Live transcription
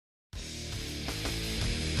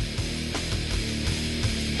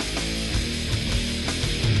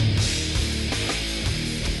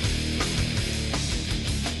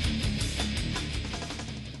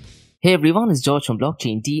Hey everyone, it's George from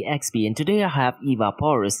Blockchain DXP, and today I have Eva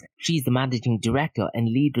Porras. She's the managing director and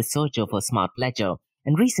lead researcher for Smart Ledger.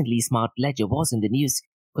 And recently, Smart Ledger was in the news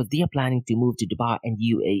because they are planning to move to Dubai and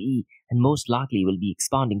UAE, and most likely will be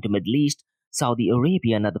expanding to Middle East, Saudi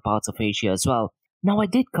Arabia, and other parts of Asia as well. Now, I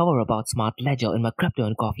did cover about Smart Ledger in my Crypto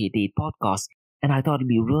and Coffee a Day podcast, and I thought it'd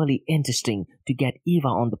be really interesting to get Eva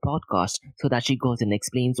on the podcast so that she goes and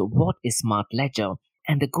explains what is Smart Ledger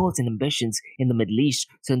and the goals and ambitions in the Middle East.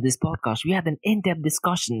 So, in this podcast, we had an in depth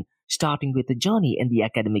discussion starting with the journey in the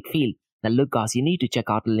academic field. Now, look, guys, you need to check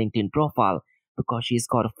out her LinkedIn profile because she's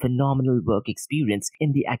got a phenomenal work experience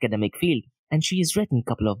in the academic field. And she has written a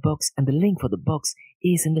couple of books, and the link for the books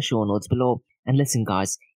is in the show notes below. And listen,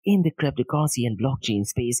 guys, in the cryptocurrency and blockchain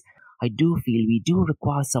space, I do feel we do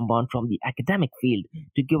require someone from the academic field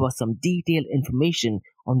to give us some detailed information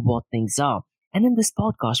on what things are. And in this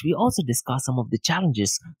podcast, we also discuss some of the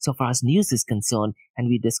challenges so far as news is concerned, and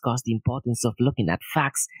we discuss the importance of looking at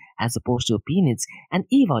facts as opposed to opinions. And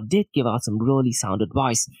Eva did give out some really sound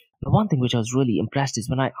advice. The one thing which I was really impressed is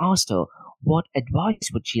when I asked her what advice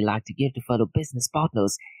would she like to give to fellow business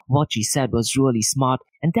partners. What she said was really smart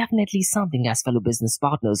and definitely something as fellow business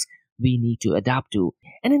partners we need to adapt to.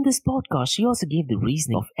 And in this podcast, she also gave the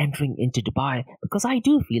reasoning of entering into Dubai because I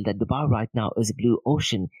do feel that Dubai right now is a blue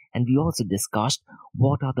ocean, and we also discussed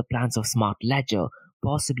what are the plans of Smart Ledger,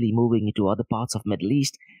 possibly moving into other parts of Middle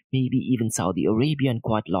East, maybe even Saudi Arabia and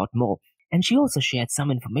quite a lot more. And she also shared some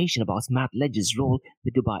information about Smart Ledger's role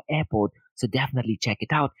with Dubai Airport, so definitely check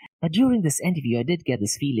it out. Now, during this interview, I did get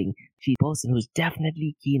this feeling she's a person who's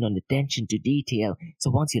definitely keen on attention to detail. So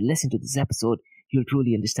once you listen to this episode, you'll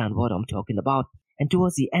truly understand what I'm talking about. And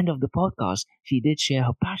towards the end of the podcast, she did share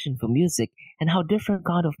her passion for music and how different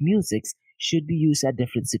kind of musics should be used at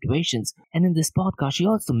different situations. And in this podcast, she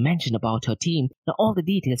also mentioned about her team. Now, all the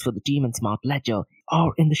details for the team and Smart Ledger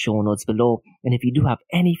are in the show notes below. And if you do have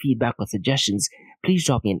any feedback or suggestions, please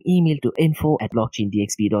drop me an email to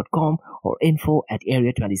info@blockchaindxp.com or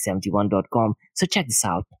info@area2071.com. So check this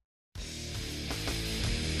out.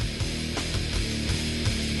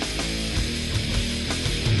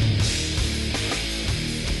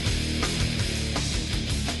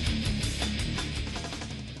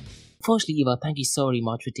 Firstly, Eva, thank you so very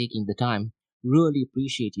much for taking the time. Really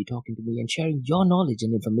appreciate you talking to me and sharing your knowledge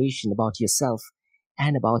and information about yourself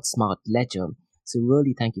and about Smart Ledger. So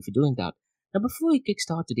really thank you for doing that. Now, before we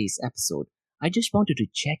kickstart today's episode, I just wanted to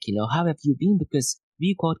check, how have you been? Because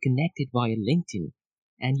we got connected via LinkedIn.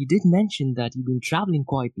 And you did mention that you've been traveling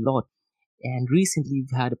quite a lot. And recently you've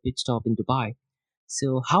had a pit stop in Dubai.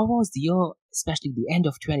 So how was the year, especially the end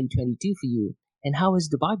of 2022 for you? And how has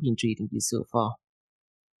Dubai been treating you so far?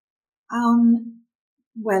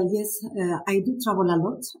 Well, yes, I do travel a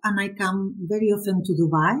lot and I come very often to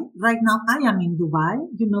Dubai. Right now I am in Dubai,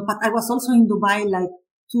 but I was also in Dubai like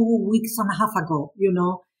 2 weeks and a half ago,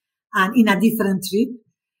 and in a different trip.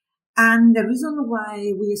 And the reason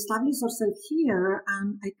why we established ourselves here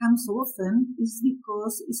and I come so often is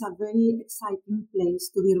because it's a very exciting place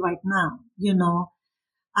to be right now.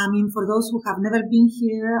 I mean, for those who have never been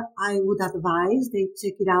here, I would advise they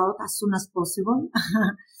check it out as soon as possible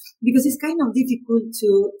because it's kind of difficult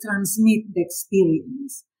to transmit the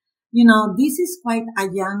experience. This is quite a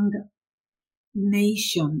young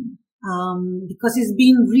nation, because it's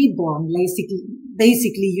been reborn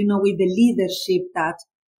basically, with the leadership that,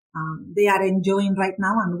 they are enjoying right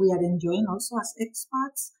now and we are enjoying also as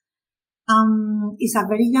expats. It's a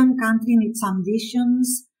very young country in its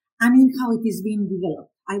ambitions and in how it is being developed.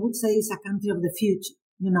 I would say it's a country of the future.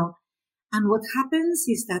 And what happens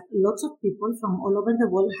is that lots of people from all over the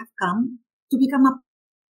world have come to become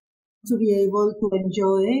to be able to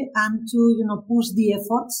enjoy and to, push the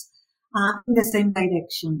efforts, in the same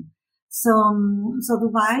direction. So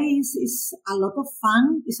Dubai is a lot of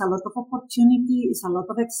fun, it's a lot of opportunity, it's a lot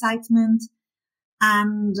of excitement,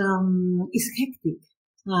 and, it's hectic.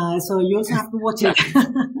 So you also have to watch it.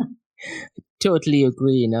 Totally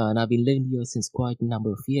agree, and I've been living here since quite a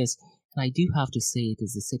number of years. And I do have to say it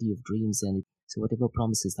is the city of dreams, and so whatever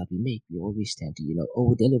promises that we make, we always tend to,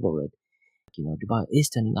 over-deliver it. Dubai is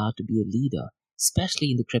turning out to be a leader,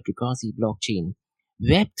 especially in the cryptocurrency blockchain,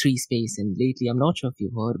 Web3 space, and lately, I'm not sure if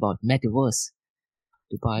you've heard about Metaverse.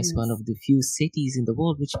 Dubai is one Yes. of the few cities in the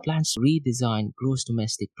world which plans to redesign gross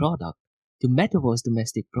domestic product to Metaverse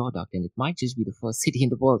domestic product, and it might just be the first city in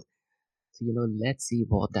the world. So, let's see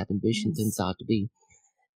what that ambition turns Yes. out to be.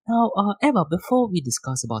 Now, Eva, before we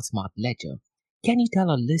discuss about Smart Ledger, can you tell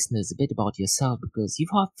our listeners a bit about yourself? Because you've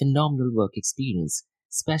had phenomenal work experience,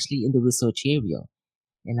 especially in the research area.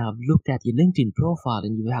 And I've looked at your LinkedIn profile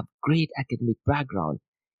and you have great academic background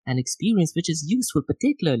and experience, which is useful,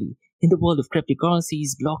 particularly in the world of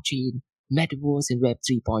cryptocurrencies, blockchain, metaverse, and Web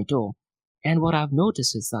 3.0. And what I've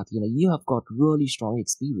noticed is that you have got really strong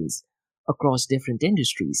experience across different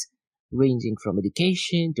industries, ranging from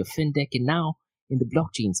education to fintech, and now in the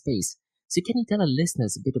blockchain space. So, can you tell our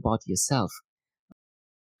listeners a bit about yourself?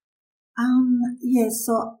 Yes,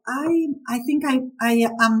 so I think I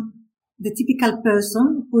am the typical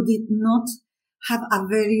person who did not have a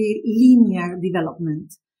very linear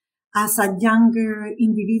development. As a younger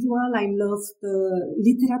individual, I loved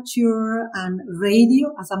literature and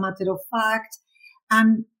radio, as a matter of fact,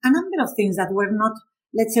 and a number of things that were not,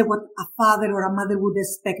 let's say, what a father or a mother would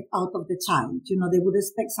expect out of the child. They would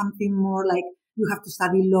expect something more like you have to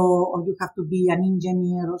study law or you have to be an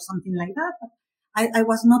engineer or something like that. But I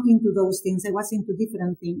was not into those things. I was into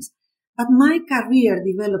different things. But my career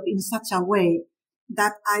developed in such a way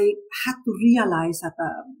that I had to realize at a,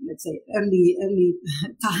 let's say, early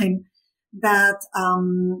time that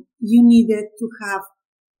you needed to have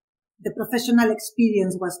the professional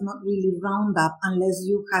experience was not really round up unless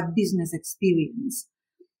you had business experience.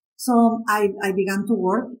 So I began to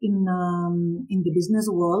work in the business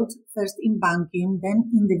world, first in banking,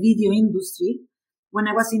 then in the video industry. When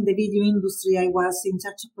I was in the video industry, I was in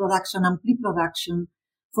charge of production and pre-production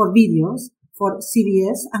for videos for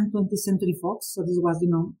CBS and 20th Century Fox. So this was,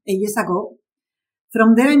 8 years ago.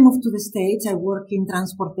 From there, I moved to the States. I worked in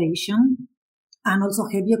transportation and also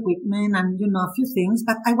heavy equipment and, a few things.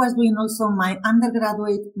 But I was doing also my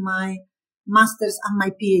undergraduate, my master's and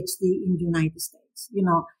my PhD in the United States,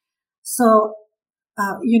 So,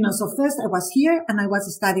 so first I was here and I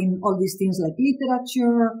was studying all these things like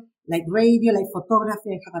literature, like radio, like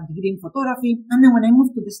photography. I have a degree in photography. And then when I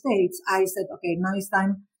moved to the States, I said, okay, now it's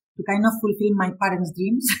time to kind of fulfill my parents'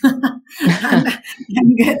 dreams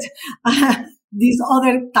and get these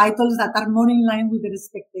other titles that are more in line with their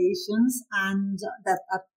expectations and that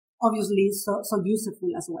are obviously so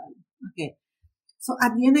useful as well. Okay. So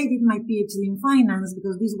at the end, I did my PhD in finance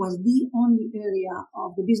because this was the only area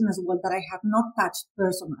of the business world that I had not touched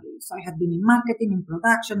personally. So I had been in marketing, in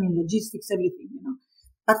production, in logistics, everything,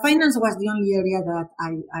 But finance was the only area that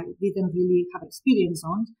I didn't really have experience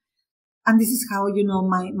on. And this is how,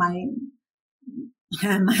 my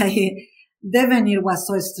devenir was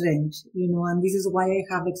so strange, and this is why I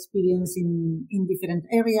have experience in different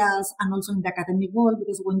areas and also in the academic world,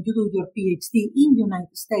 because when you do your PhD in the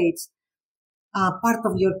United States, part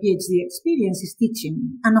of your PhD experience is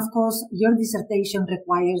teaching. And of course, your dissertation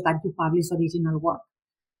requires that you publish original work.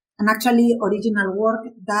 And actually, original work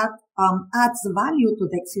that adds value to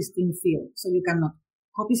the existing field. So you cannot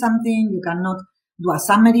copy something, you cannot do a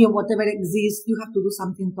summary of whatever exists, you have to do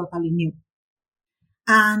something totally new.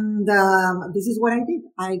 And this is what I did.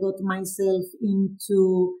 I got myself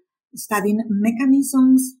into studying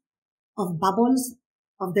mechanisms of bubbles,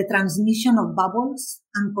 of the transmission of bubbles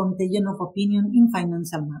and contagion of opinion in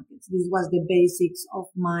financial markets. This was the basics of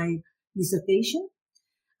my dissertation.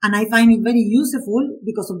 And I find it very useful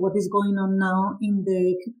because of what is going on now in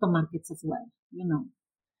the crypto markets as well,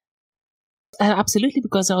 Absolutely,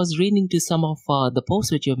 because I was reading to some of the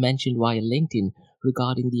posts which you've mentioned via LinkedIn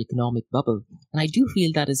regarding the economic bubble. And I do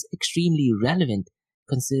feel that is extremely relevant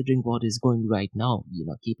considering what is going right now,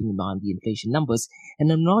 keeping in mind the inflation numbers.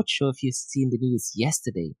 And I'm not sure if you've seen the news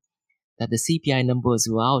yesterday that the CPI numbers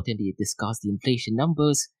were out and they discussed the inflation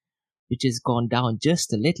numbers, which has gone down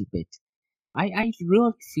just a little bit. I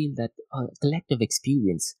really feel that collective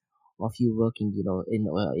experience of you working,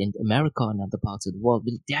 in America and other parts of the world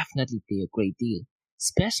will definitely play a great deal,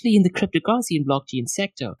 especially in the cryptocurrency and blockchain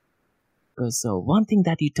sector. Because one thing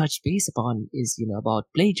that you touched base upon is, about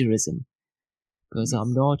plagiarism. Because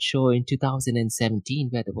I'm not sure in 2017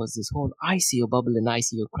 where there was this whole ICO bubble and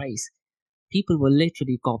ICO craze. People were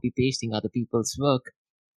literally copy pasting other people's work,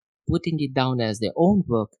 putting it down as their own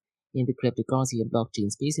work in the cryptocurrency and blockchain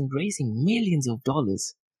space and raising millions of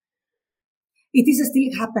dollars. It is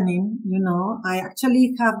still happening, I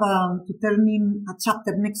actually have to turn in a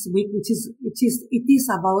chapter next week, it is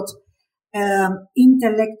about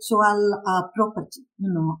intellectual property,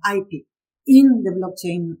 IP in the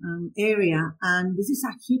blockchain area, and this is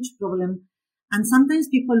a huge problem. And sometimes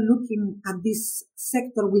people looking at this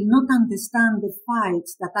sector will not understand the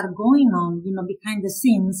fights that are going on, behind the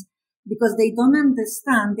scenes, because they don't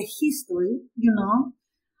understand the history,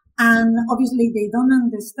 and obviously they don't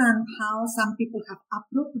understand how some people have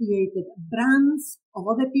appropriated brands of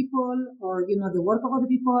other people or, the work of other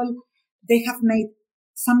people. They have made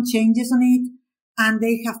some changes on it and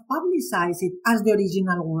they have publicized it as the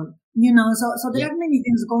original work, so there are many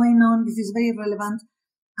things going on. This is very relevant.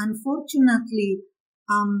 Unfortunately,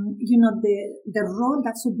 the role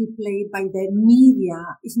that should be played by the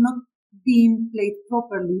media is not being played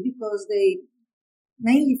properly because they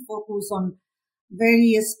mainly focus on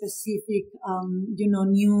very specific,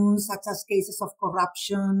 news such as cases of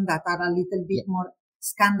corruption that are a little bit Yeah. more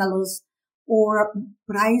scandalous or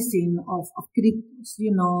pricing of cryptos,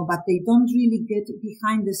 but they don't really get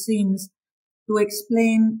behind the scenes to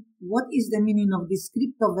explain what is the meaning of this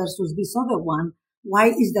crypto versus this other one. Why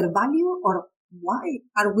is there value, or why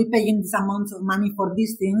are we paying these amounts of money for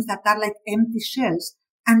these things that are like empty shells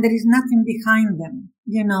and there is nothing behind them?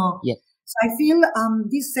 Yeah. So I feel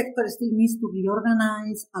this sector still needs to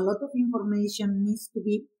reorganize. A lot of information needs to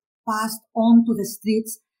be passed on to the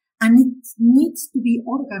streets, and it needs to be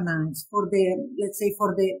organized for let's say,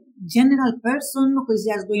 for the general person who is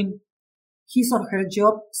just doing his or her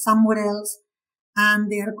job somewhere else, and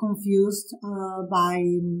they are confused by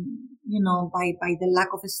the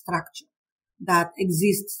lack of a structure that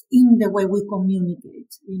exists in the way we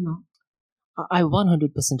communicate. I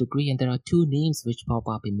 100% agree, and there are two names which pop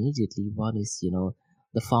up immediately. One is,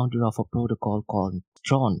 the founder of a protocol called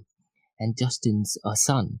Tron, and Justin's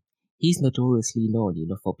son. He's notoriously known,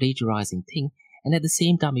 for plagiarizing things. And at the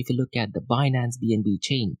same time, if you look at the Binance BNB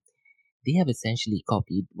chain, they have essentially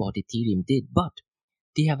copied what Ethereum did, but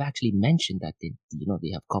they have actually mentioned that they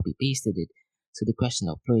have copy pasted it. So the question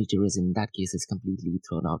of plagiarism in that case is completely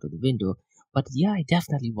thrown out of the window. But yeah, I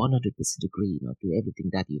definitely 100% agree, to everything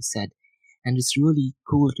that you said. And it's really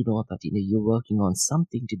cool to know that, you're working on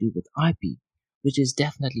something to do with IP, which is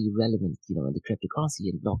definitely relevant, in the cryptocurrency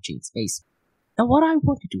and blockchain space. Now, what I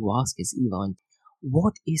wanted to ask is, Ivan,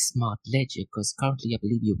 what is Smart Ledger? Because currently I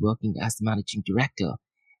believe you're working as the managing director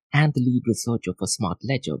and the lead researcher for Smart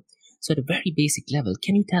Ledger. So, at a very basic level,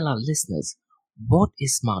 can you tell our listeners what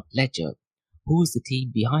is Smart Ledger? Who is the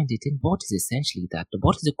team behind it, and what is essentially that?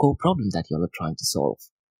 What is the core problem that you all are trying to solve?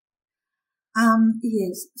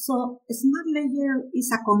 Yes. So Smart Ledger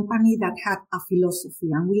is a company that had a philosophy,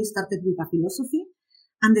 and we started with a philosophy.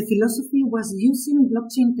 And the philosophy was using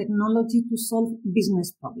blockchain technology to solve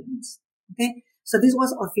business problems. Okay. So this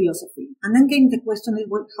was our philosophy. And then came the question is,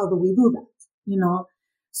 well, how do we do that?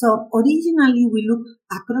 So originally we looked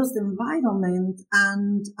across the environment,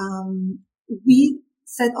 and we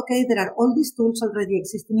said, okay, there are all these tools already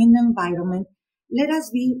existing in the environment. Let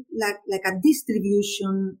us be like a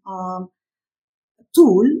distribution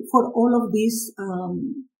tool for all of these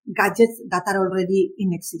gadgets that are already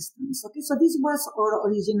in existence. Okay, so this was our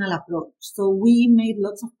original approach. So we made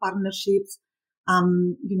lots of partnerships,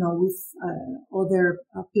 with other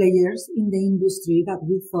players in the industry that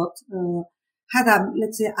we thought had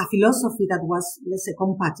let's say, a philosophy that was, let's say,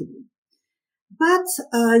 compatible. But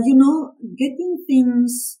getting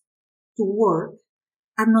things to work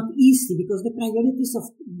are not easy because the priorities of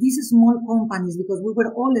these small companies, because we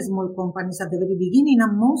were all small companies at the very beginning,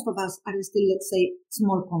 and most of us are still, let's say,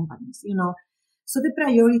 small companies, So the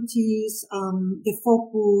priorities, the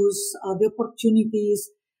focus, the opportunities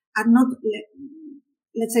are not,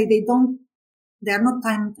 let's say, they are not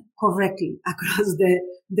timed correctly across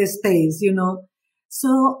the space,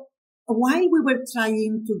 So while we were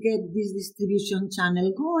trying to get this distribution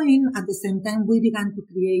channel going, at the same time, we began to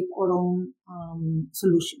create our own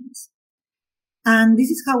solutions. And this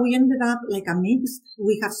is how we ended up like a mix.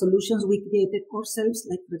 We have solutions we created ourselves,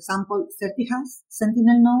 like, for example, Certihash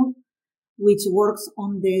Sentinel Node, which works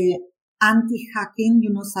on the anti-hacking,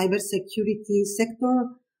 cybersecurity sector.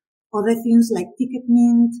 Other things like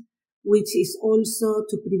Ticketmint, which is also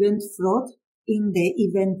to prevent fraud in the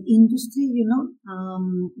event industry,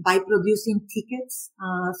 by producing tickets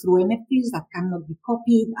through NFTs that cannot be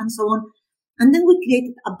copied and so on. And then we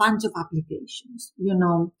created a bunch of applications,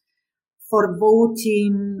 for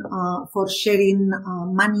voting, for sharing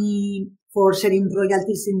money, for sharing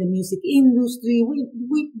royalties in the music industry.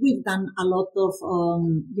 We've done a lot of,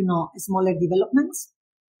 smaller developments,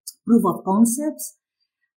 proof of concepts.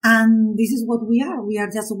 And this is what we are. We are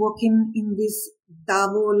just working in this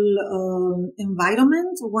double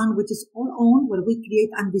environment, one which is our own, where we create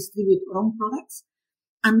and distribute our own products.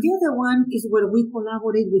 And the other one is where we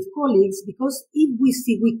collaborate with colleagues, because if we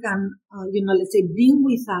see we can, let's say, bring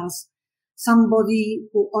with us somebody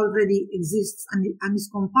who already exists and is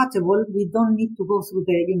compatible, we don't need to go through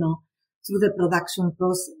the production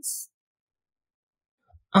process.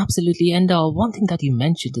 Absolutely. And one thing that you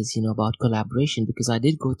mentioned is, about collaboration, because I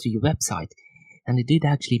did go through your website and it did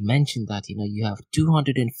actually mention that, you have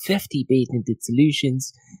 250 patented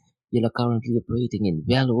solutions, currently operating in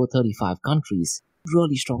well over 35 countries.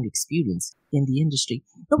 Really strong experience in the industry.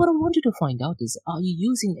 Now, what I wanted to find out is, are you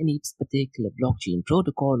using any particular blockchain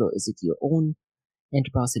protocol, or is it your own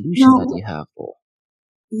enterprise solution that you have? Or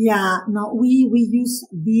Yeah, no, we use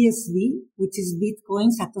BSV, which is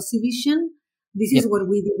Bitcoin Satoshi Vision. This is Yep. where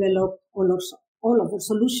we develop all of our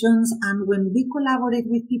solutions. And when we collaborate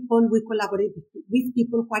with people, we collaborate with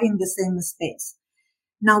people who are in the same space.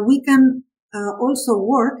 Now we can also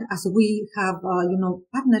work as we have,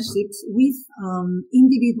 partnerships with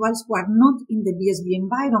individuals who are not in the BSV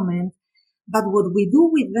environment. But what we do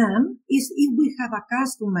with them is if we have a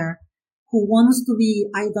customer who wants to be,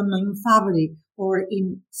 I don't know, in Fabric or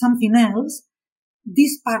in something else,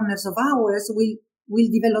 these partners of ours will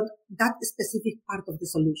develop that specific part of the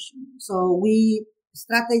solution. So we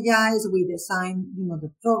strategize, we design,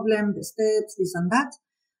 the problem, the steps, this and that,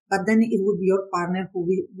 but then it would be your partner who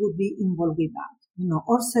would be involved with that.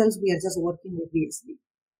 Ourselves, we are just working with BSV.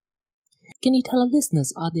 Can you tell our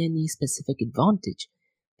listeners, are there any specific advantage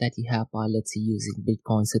that you have by, let's say, using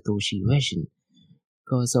Bitcoin Satoshi Vision?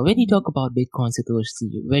 Because when you talk about Bitcoin Satoshi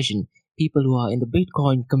Vision, people who are in the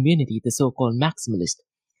Bitcoin community, the so-called maximalist,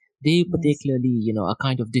 they particularly, are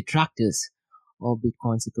kind of detractors of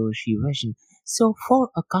Bitcoin Satoshi Vision. So for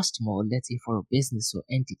a customer, let's say for a business or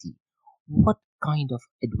entity, what kind of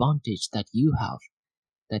advantage that you have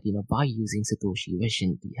that, by using Satoshi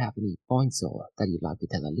Vision, do you have any points or that you'd like to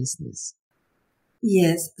tell our listeners?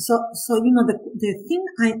 Yes. So the thing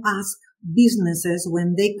I ask businesses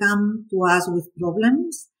when they come to us with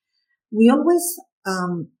problems, we always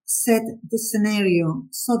set the scenario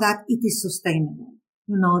so that it is sustainable.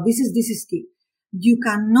 This is key. You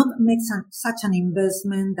cannot make such an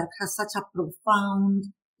investment that has such a profound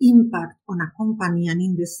impact on a company and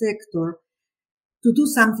in the sector to do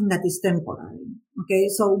something that is temporary. Okay.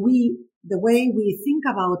 So the way we think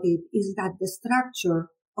about it is that the structure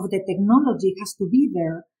of the technology has to be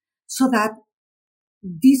there so that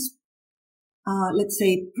this, let's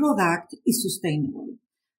say, product is sustainable.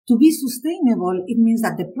 To be sustainable, it means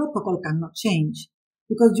that the protocol cannot change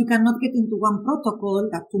because you cannot get into one protocol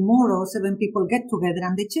that tomorrow 7 people get together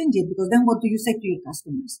and they change it, because then what do you say to your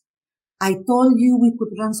customers? I told you we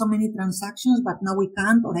could run so many transactions, but now we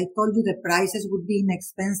can't. Or I told you the prices would be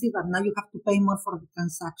inexpensive, but now you have to pay more for the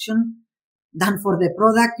transaction than for the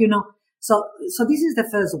product, So this is the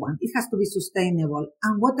first one. It has to be sustainable.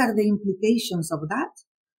 And what are the implications of that?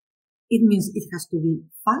 It means it has to be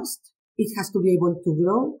fast. It has to be able to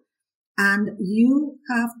grow. And you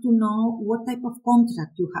have to know what type of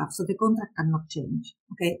contract you have. So the contract cannot change.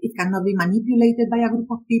 Okay. It cannot be manipulated by a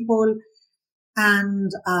group of people.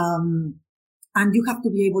 And you have to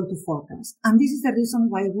be able to forecast. And this is the reason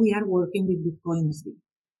why we are working with Bitcoin SV,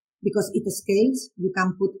 because it scales. You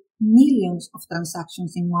can put millions of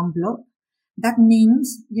transactions in one block. That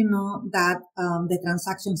means, that the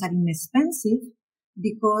transactions are inexpensive,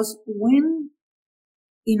 because when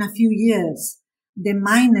in a few years the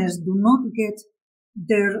miners do not get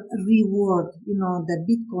their reward, the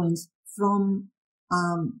Bitcoins from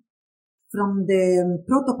the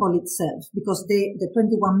protocol itself, because the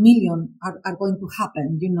 21 million are going to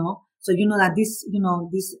happen, So that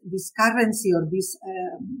this currency or this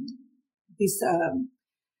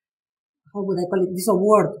how would I call it? This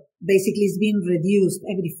award basically is being reduced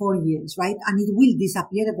every 4 years, right? And it will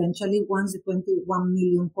disappear eventually once the 21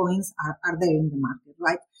 million coins are there in the market,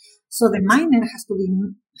 right? So the miner has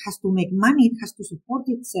to make money. It has to support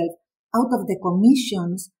itself out of the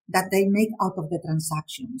commissions that they make out of the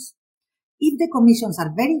transactions. If the commissions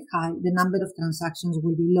are very high, the number of transactions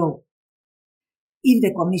will be low. If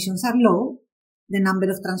the commissions are low, the number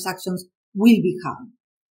of transactions will be high.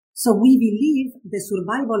 So we believe the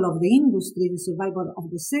survival of the industry, the survival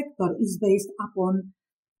of the sector is based upon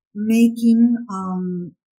making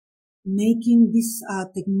this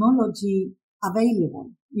technology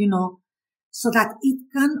available, so that it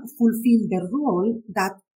can fulfill the role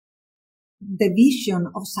that the vision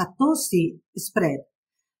of Satoshi spread.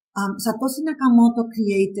 Satoshi Nakamoto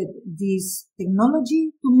created this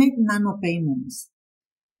technology to make nano payments.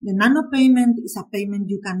 The nano payment is a payment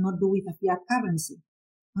you cannot do with a fiat currency.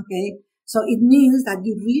 Okay. So it means that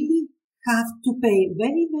you really have to pay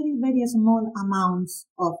very, very, very small amounts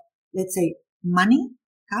of, let's say, money,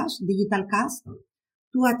 cash, digital cash,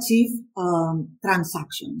 to achieve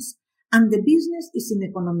transactions. And the business is in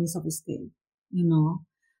economies of scale,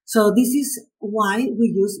 So this is why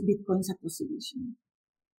we use Bitcoin Satoshi Vision.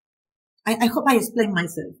 I hope I explained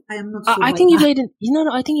myself. I am not sure. I think you made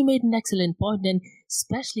I think you made an excellent point, and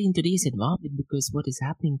especially in today's environment, because what is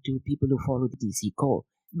happening to people who follow the DC core,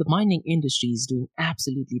 the mining industry is doing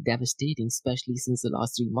absolutely devastating, especially since the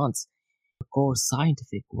last 3 months. The core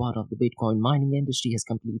scientific part of the Bitcoin mining industry has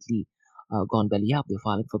completely gone belly up. They're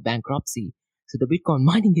filing for bankruptcy. So the Bitcoin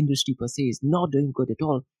mining industry per se is not doing good at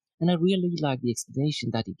all. And I really like the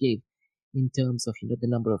explanation that he gave. in terms of the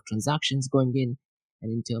number of transactions going in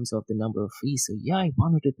and in terms of the number of fees. So yeah, I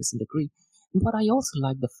 100% agree. But I also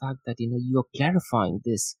like the fact that you're clarifying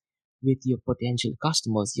this with your potential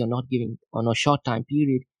customers. You're not giving on a short time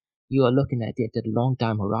period. You are looking at it at a long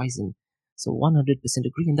time horizon. So 100%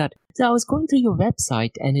 agree in that. So I was going through your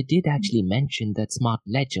website and it did actually mention that Smart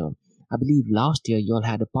Ledger. I believe last year you all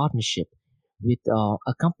had a partnership with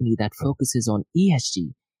a company that focuses on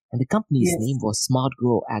ESG, and the company's name Yes, was Smart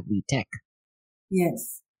Grow Agri Tech.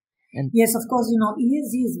 yes. And Yes, of course,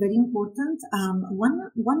 ESG is very important.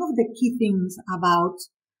 One of the key things about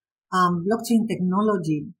blockchain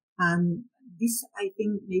technology, and this I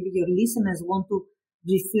think maybe your listeners want to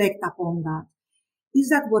reflect upon that, is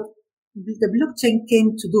that what the blockchain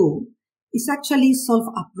came to do is actually solve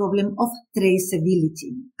a problem of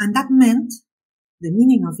traceability. And that meant, the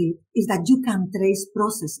meaning of it is that you can trace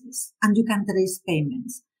processes and you can trace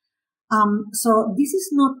payments. So this is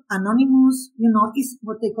not anonymous, it's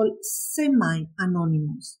what they call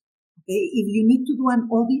semi-anonymous. Okay. If you need to do an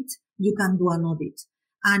audit, you can do an audit.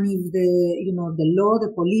 And if the law,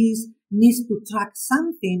 the police needs to track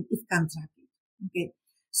something, it can track it. Okay.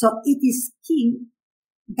 So it is key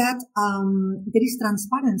that, there is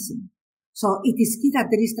transparency. So it is key that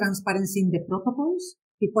there is transparency in the protocols.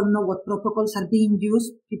 People know what protocols are being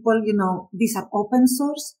used. People, these are open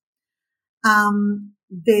source.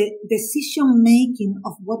 The decision making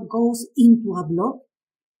of what goes into a block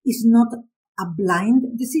is not a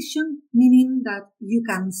blind decision, meaning that you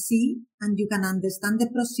can see and you can understand the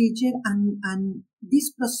procedure, and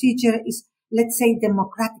this procedure is, let's say,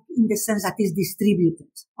 democratic in the sense that it's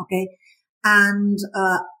distributed, okay? And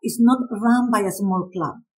it's not run by a small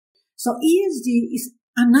club. So ESG is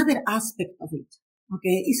another aspect of it,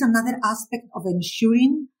 okay? It's another aspect of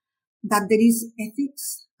ensuring that there is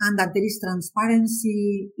ethics and that there is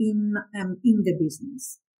transparency in the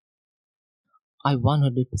business. I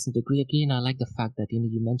 100% agree. Again, I like the fact that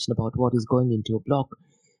you mentioned about what is going into a block,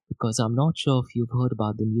 because I'm not sure if you've heard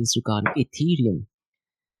about the news regarding Ethereum,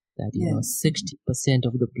 that Yes. 60%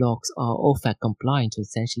 of the blocks are OFAC compliant,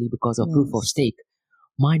 essentially because of proof of Yes. stake.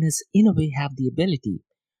 Miners in a way have the ability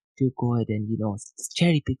to go ahead and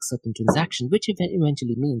cherry pick certain transactions, which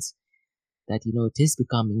eventually means that it is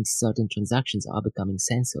becoming, certain transactions are becoming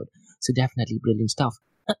censored. So definitely brilliant stuff.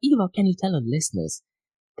 Eva, can you tell our listeners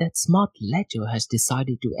that Smart Ledger has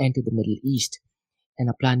decided to enter the Middle East and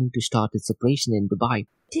are planning to start its operation in Dubai?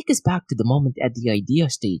 Take us back to the moment at the idea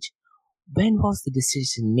stage. When was the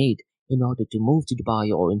decision made in order to move to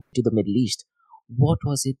Dubai or into the Middle East? What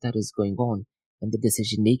was it that was going on and the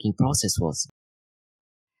decision making process was?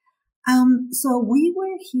 So we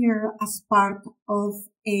were here as part of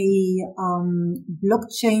a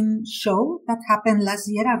blockchain show that happened last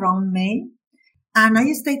year around May, and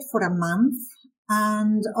I stayed for a month.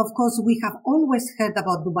 And of course, we have always heard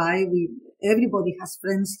about Dubai. Everybody has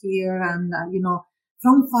friends here, and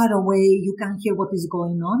from far away you can hear what is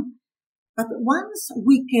going on. But once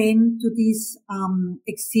we came to this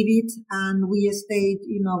exhibit and we stayed,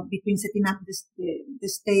 between setting up the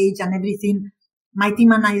stage and everything, my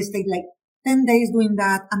team and I stayed like 10 days doing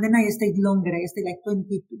that. And then I stayed longer. I stayed like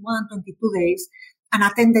 21, 22 days and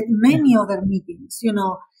attended many other meetings,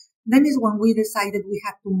 Then is when we decided we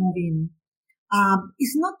had to move in.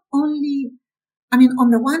 It's not only, on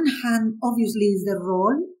the one hand, obviously is the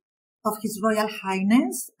role of His Royal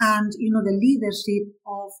Highness and, the leadership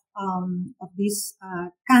of this,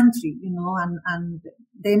 country, and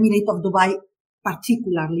the Emirate of Dubai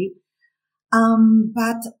particularly.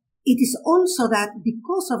 But it is also that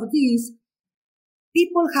because of this,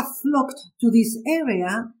 people have flocked to this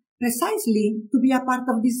area precisely to be a part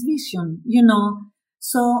of this vision,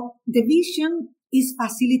 So the vision is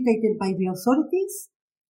facilitated by the authorities,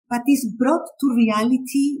 but is brought to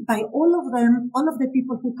reality by all of them, all of the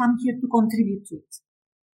people who come here to contribute to it.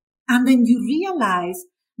 And then you realize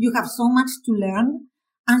you have so much to learn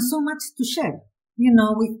and so much to share,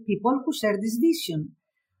 with people who share this vision.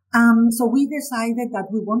 So we decided that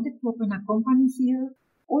we wanted to open a company here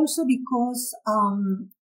also because,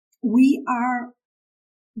 we are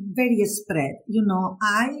very spread.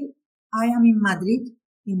 I am in Madrid,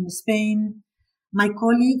 in Spain. My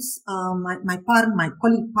colleagues, my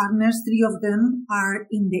colleague partners, 3 of them are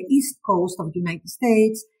in the East Coast of the United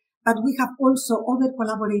States, but we have also other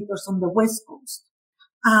collaborators on the West Coast.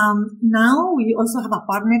 Now we also have a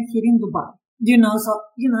partner here in Dubai, so,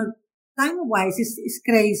 time-wise is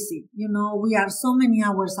crazy. We are so many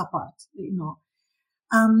hours apart,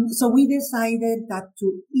 So we decided that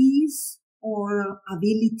to ease our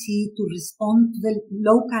ability to respond to the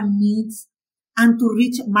local needs and to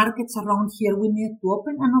reach markets around here, we need to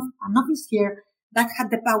open an office here that had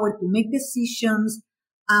the power to make decisions,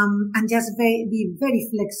 and just be very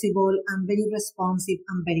flexible and very responsive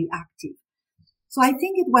and very active. So I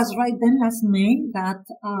think it was right then last May that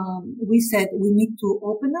we said we need to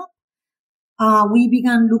open up. We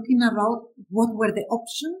began looking around what were the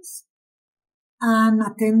options and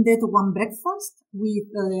attended one breakfast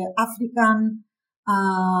with the African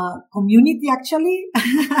community actually.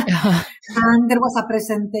 And there was a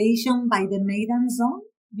presentation by the Maiden Zone,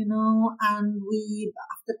 and we,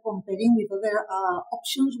 after comparing with other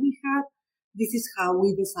options we had, this is how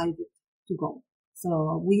we decided to go.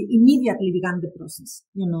 So we immediately began the process,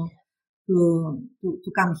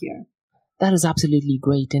 to come here. That is absolutely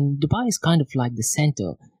great. And Dubai is kind of like the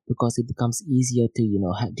center because it becomes easier to,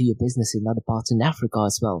 do your business in other parts in Africa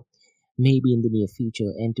as well. Maybe in the near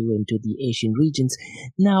future, enter into the Asian regions.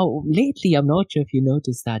 Now, lately, I'm not sure if you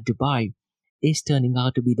noticed that Dubai is turning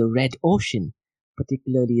out to be the red ocean,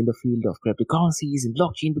 particularly in the field of cryptocurrencies and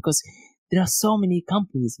blockchain, because there are so many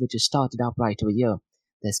companies which have started up right over here.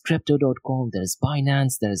 There's Crypto.com, there's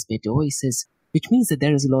Binance, there's BitOasis, which means that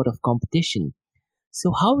there is a lot of competition.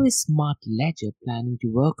 So how is Smart Ledger planning to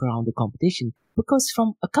work around the competition? Because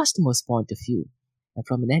from a customer's point of view, and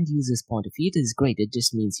from an end user's point of view, it is great. It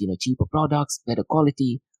just means, cheaper products, better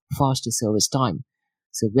quality, faster service time.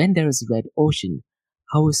 So when there is a red ocean,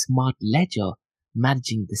 how is Smart Ledger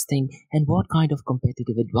managing this thing? And what kind of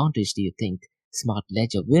competitive advantage do you think Smart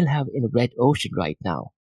Ledger will have in a red ocean right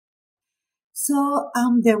now? So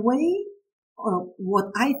the way, or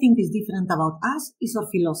what I think is different about us is our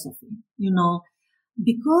philosophy,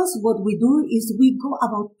 because what we do is we go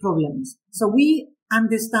about problems. So we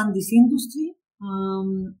understand this industry,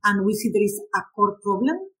 and we see there is a core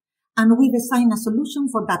problem, and we design a solution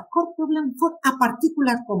for that core problem for a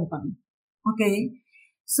particular company. Okay.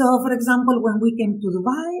 So for example, when we came to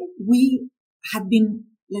Dubai, we had been,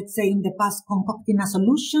 let's say in the past, concocting a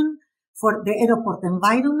solution for the airport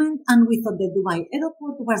environment, and we thought the Dubai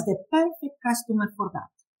airport was the perfect customer for that.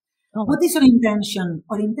 Oh. What is our intention?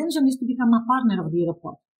 Our intention is to become a partner of the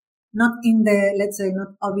airport. Not in the, let's say,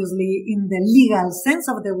 not obviously in the legal sense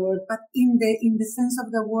of the word, but in the sense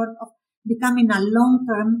of the word of becoming a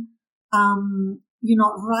long-term,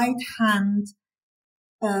 right hand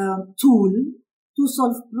tool to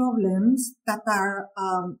solve problems that are,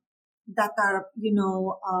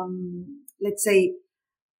 let's say,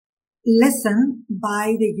 lessened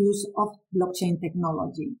by the use of blockchain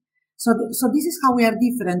technology. So this is how we are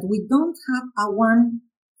different. We don't have a one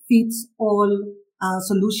fits all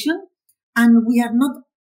solution, and we are not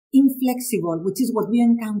inflexible, which is what we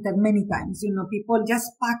encounter many times. People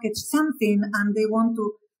just package something and they want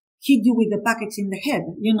to hit you with the package in the head.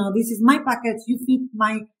 This is my package, you fit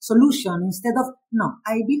my solution, instead of, no,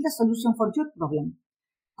 I build a solution for your problem,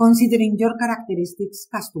 considering your characteristics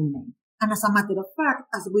custom made. And as a matter of fact,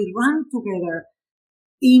 as we run together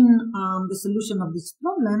in the solution of this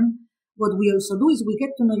problem, what we also do is we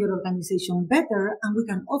get to know your organization better, and we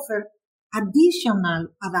can offer additional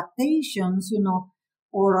adaptations,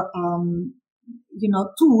 or,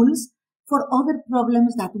 tools for other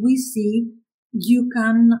problems that we see you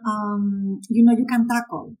can, you can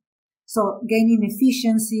tackle. So gaining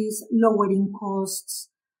efficiencies, lowering costs,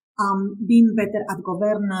 being better at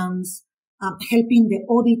governance, helping the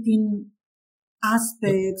auditing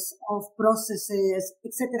aspects of processes,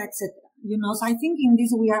 etc., etc. So I think in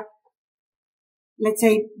this we are, let's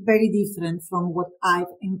say, very different from what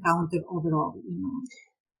I've encountered overall,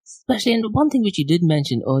 Especially, and one thing which you did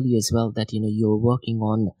mention earlier as well, that, you're working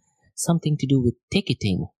on something to do with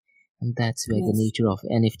ticketing, and that's where the nature of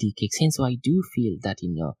NFT kicks in. So I do feel that,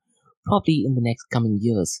 probably in the next coming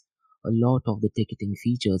years, a lot of the ticketing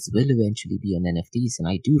features will eventually be on NFTs. And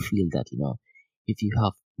I do feel that, if you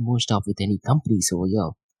have merged up with any companies over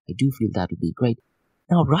here, I do feel that would be great.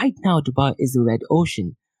 Now, right now, Dubai is the red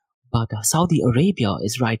ocean, but Saudi Arabia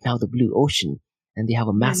is right now the blue ocean, and they have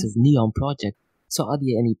a massive NEOM project. So are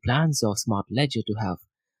there any plans of Smart Ledger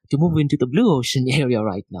to move into the blue ocean area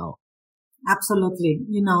right now? Absolutely.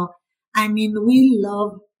 We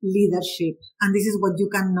love leadership, and this is what you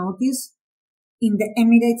can notice in the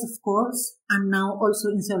Emirates, of course, and now also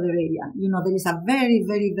in Saudi Arabia. There is a very,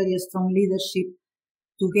 very, very strong leadership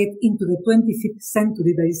to get into the 25th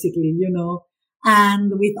century, basically,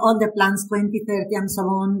 and with all the plans 2030 and so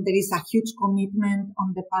on, there is a huge commitment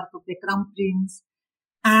on the part of the Crown Prince,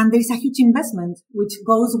 and there is a huge investment which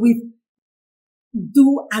goes with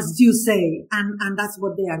do as you say, and that's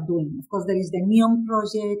what they are doing. Of course, there is the NEOM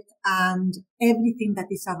project and everything that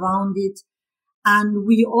is around it. And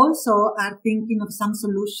we also are thinking of some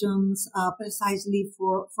solutions precisely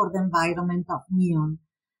for the environment of NEOM.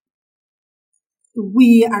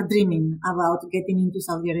 we are dreaming about getting into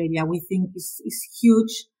Saudi Arabia. We think is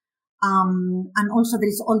huge. And also there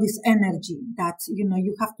is all this energy that,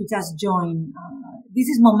 you have to just join. This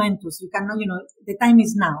is momentous. You cannot, the time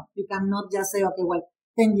is now. You cannot just say, okay, well,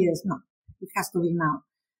 10 years. No, it has to be now.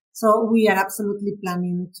 So we are absolutely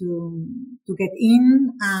planning to get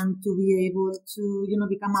in and to be able to,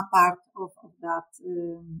 become a part of that,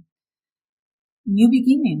 new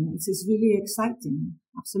beginning. It's really exciting.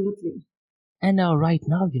 Absolutely. And right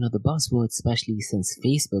now, the buzzword, especially since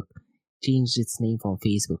Facebook changed its name from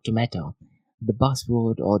Facebook to Meta, the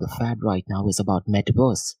buzzword or the fad right now is about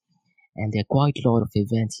metaverse. And there are quite a lot of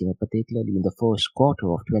events, particularly in the first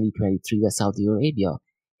quarter of 2023, where Saudi Arabia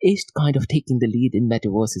is kind of taking the lead in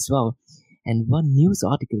metaverse as well. And one news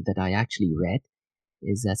article that I actually read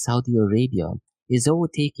is that Saudi Arabia is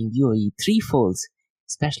overtaking UAE threefolds,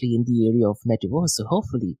 especially in the area of metaverse. So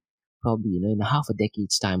hopefully, probably, in a half a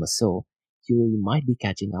decade's time or so, UAE might be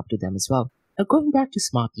catching up to them as well. Now, going back to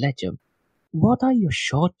Smart Ledger, what are your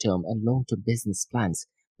short-term and long-term business plans,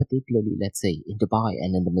 particularly, let's say, in Dubai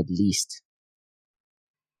and in the Middle East?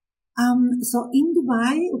 So in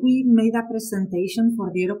Dubai, we made a presentation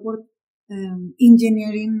for the airport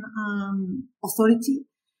engineering authority,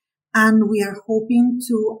 and we are hoping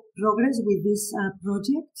to progress with this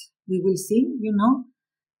project. We will see,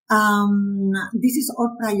 this is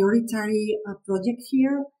our priority project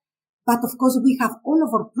here. But of course, we have all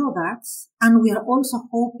of our products, and we are also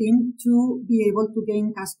hoping to be able to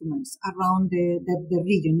gain customers around the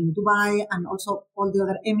region in Dubai and also all the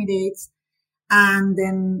other Emirates, and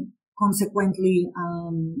then consequently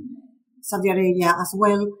Saudi Arabia as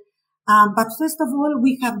well. But first of all,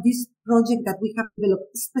 we have this project that we have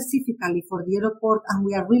developed specifically for the airport, and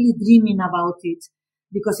we are really dreaming about it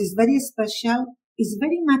because it's very special. It's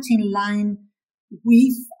very much in line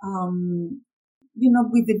with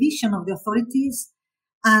with the vision of the authorities,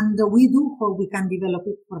 and we do hope we can develop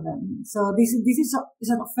it for them. So this is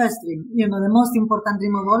our first dream, the most important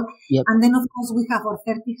dream of all. Yep. And then of course we have our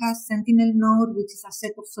 30Hash Sentinel node, which is a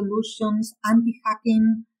set of solutions,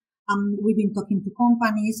 anti-hacking. We've been talking to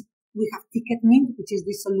companies. We have Ticketmint, which is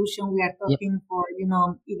the solution we are talking for,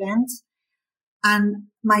 events. And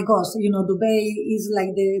my gosh, Dubai is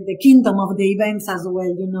like the kingdom of the events as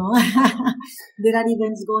well, There are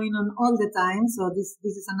events going on all the time. So this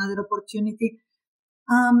is another opportunity.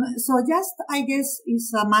 So just, I guess,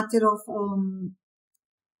 it's a matter of,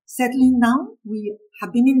 settling down. We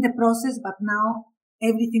have been in the process, but now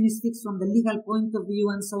everything is fixed from the legal point of view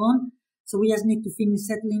and so on. So we just need to finish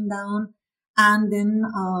settling down, and then,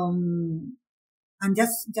 and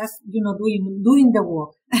just doing the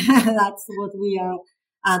work. That's what we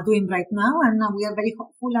are doing right now, and we are very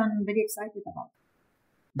hopeful and very excited about it.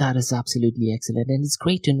 That is absolutely excellent, and it's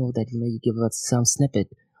great to know that you give us some snippet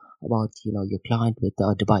about your client with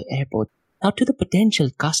Dubai Airport. Now, to the potential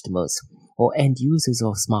customers or end users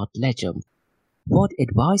of Smart Ledger, what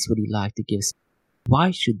advice would you like to give?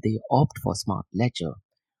 Why should they opt for Smart Ledger?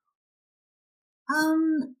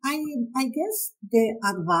 I guess the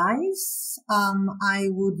advice I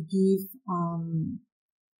would give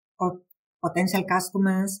for potential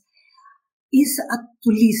customers is to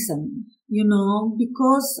listen,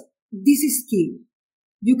 because this is key.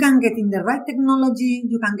 You can get in the right technology,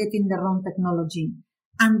 you can get in the wrong technology,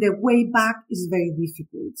 and the way back is very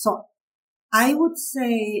difficult. So I would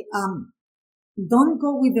say, don't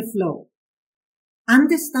go with the flow.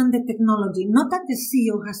 Understand the technology. Not that the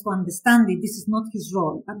CEO has to understand it. This is not his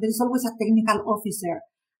role, but there is always a technical officer,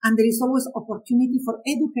 and there is always opportunity for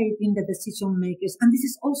educating the decision makers. And this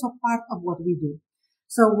is also part of what we do.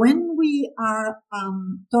 So when we are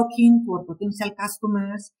talking to our potential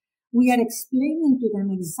customers, we are explaining to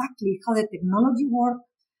them exactly how the technology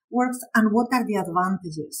works and what are the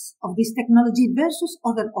advantages of this technology versus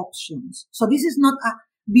other options. So this is not a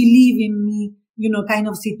believe in me, kind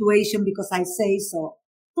of situation because I say so.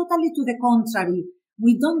 Totally to the contrary.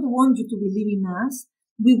 We don't want you to believe in us.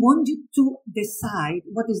 We want you to decide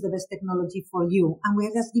what is the best technology for you. And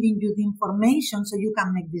we're just giving you the information so you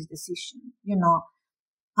can make this decision,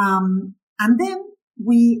 and then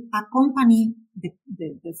we accompany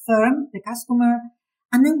the firm, the customer,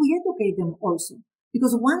 and then we educate them also.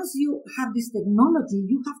 Because once you have this technology,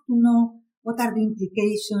 you have to know what are the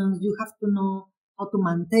implications. You have to know how to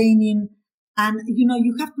maintain it. And,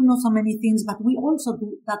 you have to know so many things, but we also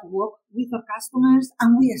do that work with our customers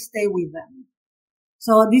and we stay with them.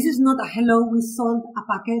 So this is not a hello, we sold a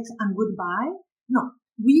package and goodbye. No,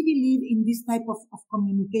 we believe in this type of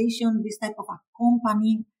communication, this type of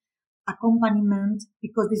accompaniment,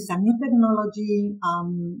 because this is a new technology.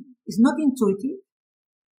 It's not intuitive.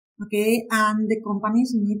 Okay. And the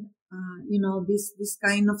companies need this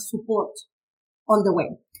kind of support all the way.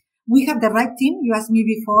 We have the right team. You asked me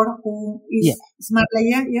before who is Smart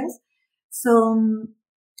Layer, yes. So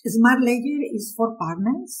Smart Layer is 4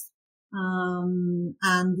 partners,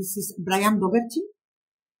 and this is Brian Dougherty.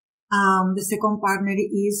 The second partner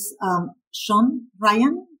is Sean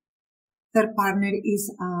Ryan. Third partner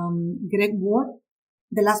is Greg Ward.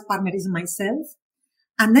 The last partner is myself.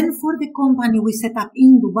 And then for the company we set up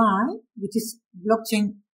in Dubai, which is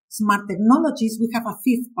Blockchain Smart Technologies, we have a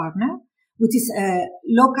 5th partner, which is a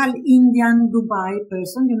local Indian Dubai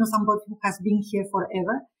person, somebody who has been here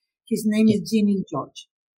forever. His name is Ginil George.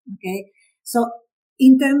 Okay. So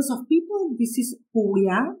in terms of people, this is who we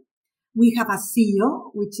are. We have a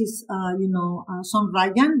CEO, which is, Sean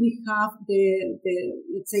Ryan. We have the,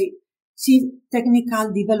 let's say, Chief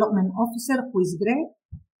Technical Development Officer, who is Greg.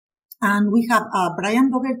 And we have Brian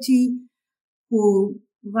Dougherty, who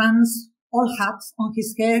runs all hats on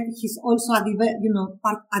his head. He's also a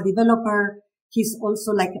developer. He's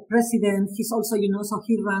also like a president. He's also, so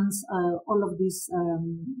he runs all of these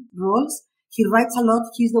roles. He writes a lot.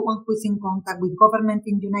 He's the one who is in contact with government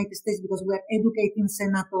in the United States, because we're educating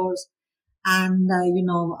senators and,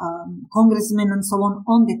 congressmen and so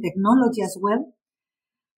on the technology as well.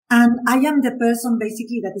 And I am the person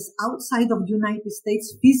basically that is outside of the United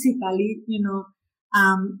States physically,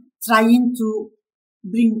 trying to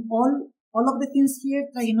bring all of the things here,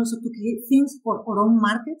 trying also to create things for our own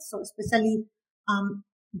markets. So especially,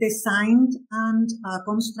 designed and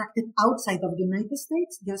constructed outside of the United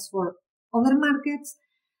States, just for other markets.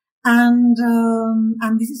 And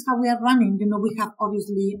this is how we are running. We have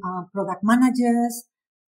obviously, product managers.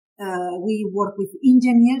 We work with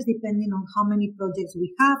engineers depending on how many projects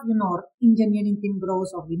we have, our engineering team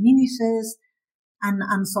grows or diminishes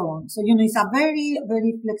and so on. So, it's a very,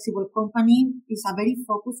 very flexible company. It's a very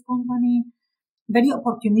focused company, very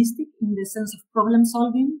opportunistic in the sense of problem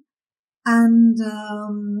solving and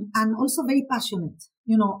also very passionate.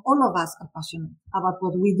 All of us are passionate about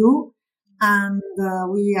what we do. And,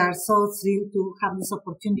 we are so thrilled to have this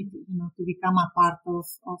opportunity, to become a part of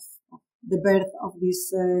the birth of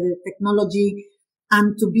this technology,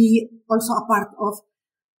 and to be also a part of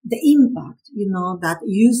the impact, that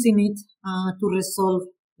using it to resolve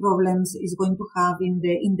problems is going to have in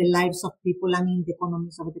the lives of people and in the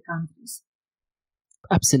economies of the countries.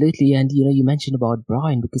 Absolutely. And, you mentioned about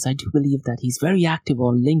Brian, because I do believe that he's very active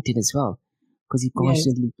on LinkedIn as well, because he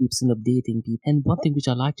constantly keeps on updating people. And one thing which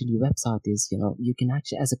I liked on your website is, you can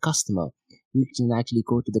actually, as a customer, you can actually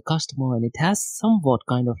go to the customer, and it has somewhat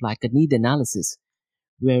kind of like a need analysis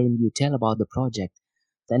wherein you tell about the project.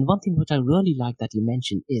 And one thing which I really like that you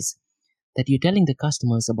mentioned is that you're telling the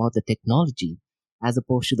customers about the technology as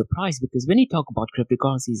opposed to the price, because when you talk about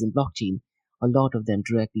cryptocurrencies and blockchain, a lot of them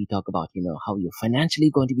directly talk about, how you're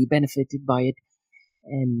financially going to be benefited by it.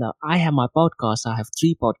 And I have my podcast. I have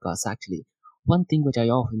 3 podcasts actually. One thing which I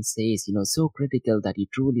often say is, so critical that you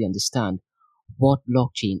truly understand what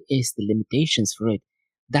blockchain is, the limitations for it.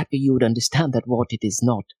 That way you would understand that what it is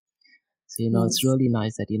not. So, it's really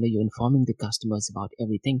nice that, you're informing the customers about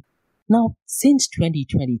everything. Now, since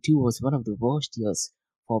 2022 was one of the worst years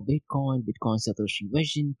for Bitcoin, Satoshi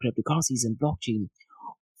Vision, cryptocurrencies and blockchain,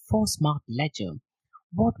 for Smart Ledger,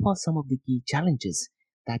 what were some of the key challenges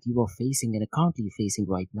that you are facing and are currently facing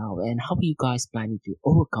right now? And how are you guys planning to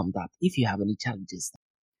overcome that, if you have any challenges?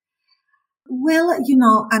 Well,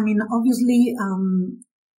 obviously,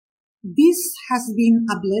 this has been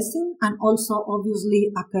a blessing and also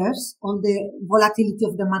obviously a curse, all the volatility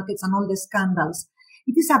of the markets and all the scandals.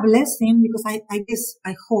 It is a blessing because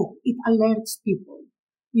I hope it alerts people,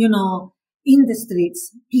 in the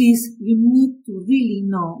streets. Please, you need to really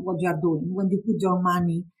know what you are doing when you put your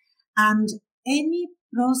money, and any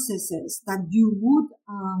processes that you would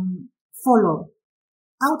follow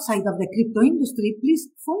outside of the crypto industry, please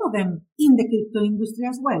follow them in the crypto industry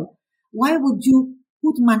as well. Why would you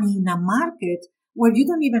put money in a market where you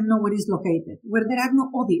don't even know where it's located, where there are no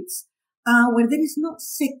audits, where there is no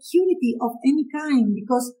security of any kind?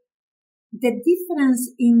 Because the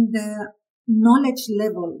difference in the knowledge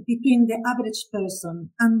level between the average person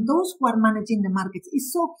and those who are managing the markets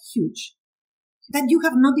is so huge that you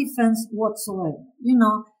have no defense whatsoever,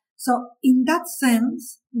 So in that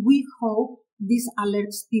sense, we hope this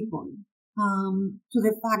alerts people to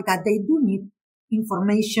the fact that they do need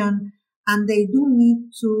information and they do need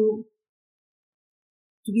to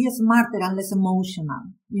be smarter and less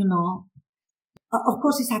emotional, Of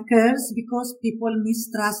course, it's a curse because people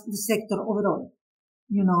mistrust the sector overall,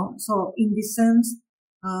 So in this sense,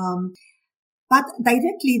 but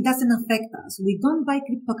directly it doesn't affect us. We don't buy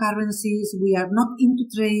cryptocurrencies. We are not into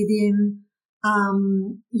trading.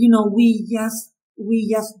 we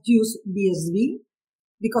just use BSV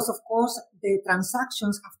because of course the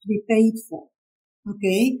transactions have to be paid for.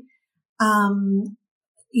 Okay.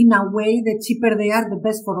 In a way, the cheaper they are, the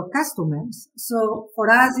best for our customers. So for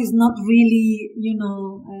us, it's not really,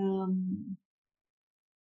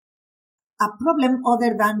 a problem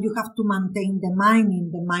other than you have to maintain the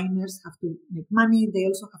mining. The miners have to make money. They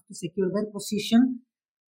also have to secure their position.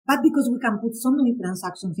 But because we can put so many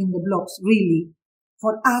transactions in the blocks, really,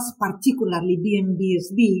 for us, particularly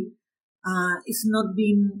BNBSB, it's not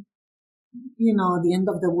been, the end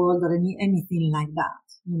of the world or anything like that,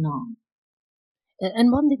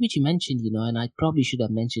 And one thing which you mentioned, and I probably should have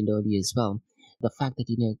mentioned earlier as well, the fact that,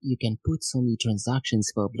 you can put so many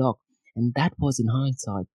transactions per block. And that was in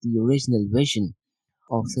hindsight the original vision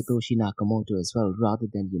of Yes. Satoshi Nakamoto as well, rather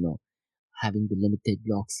than, having the limited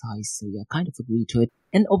block size. So yeah, kind of agree to it.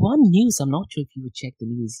 And one news, I'm not sure if you checked the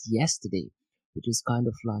news yesterday, which was kind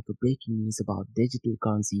of like a breaking news about Digital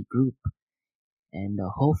Currency Group. And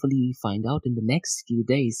hopefully we find out in the next few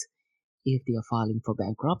days if they are filing for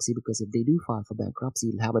bankruptcy, because if they do file for bankruptcy,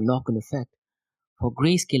 it'll have a knock-on effect for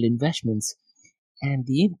Grayscale Investments, and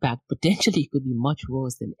the impact potentially could be much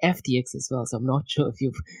worse than FTX as well. So I'm not sure if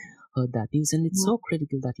you've heard that news, and it's so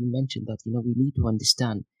critical that you mentioned that we need to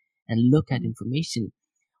understand and look at information.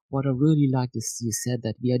 What I really liked is you said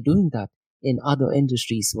that we are doing that in other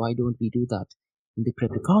industries. Why don't we do that in the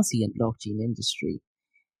cryptocurrency and blockchain industry?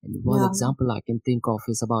 And one example I can think of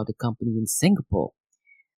is about a company in Singapore.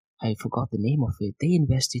 I forgot the name of it. They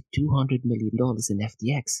invested $200 million in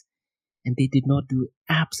FTX, and they did not do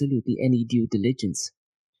absolutely any due diligence.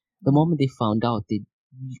 The moment they found out, they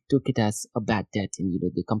took it as a bad debt, and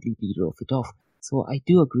they completely wrote it off. So I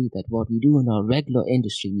do agree that what we do in our regular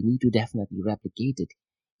industry, we need to definitely replicate it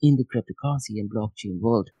in the cryptocurrency and blockchain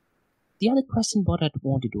world. The other question what I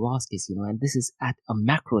wanted to ask is, and this is at a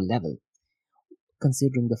macro level,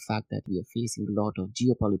 considering the fact that we are facing a lot of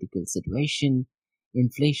geopolitical situation,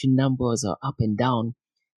 inflation numbers are up and down,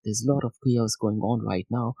 there's a lot of chaos going on right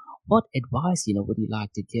now. What advice, would you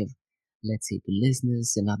like to give, let's say, to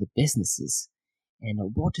listeners and other businesses? And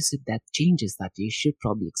what is it that changes that they should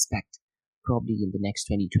probably expect, probably in the next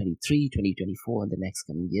 2023, 2024, and the next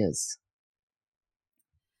coming years?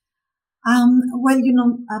 Well,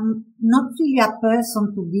 I'm not really a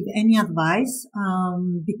person to give any advice,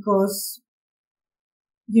 because,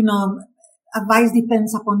 advice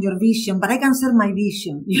depends upon your vision, but I can share my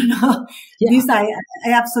vision, This I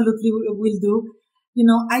absolutely will do.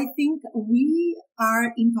 I think we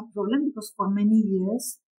are in a problem because for many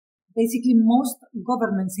years, basically most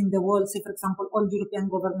governments in the world, say for example, all European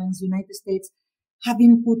governments, United States, have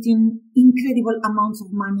been putting incredible amounts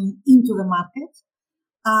of money into the market,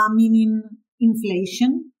 meaning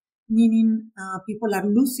inflation, meaning people are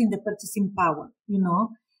losing the purchasing power,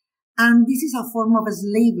 and this is a form of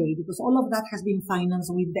slavery because all of that has been financed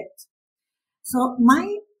with debt. So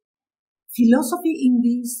my philosophy in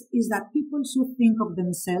this is that people should think of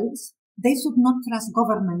themselves. They should not trust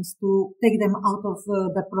governments to take them out of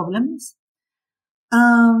the problems.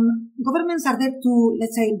 Governments are there to,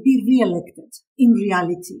 let's say, be re-elected in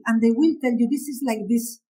reality, and they will tell you this is like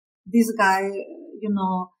this guy,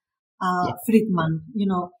 Friedman,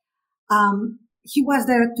 he was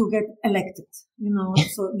there to get elected,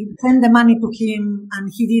 so you send the money to him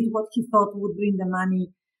and he did what he thought would bring the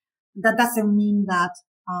money. That doesn't mean that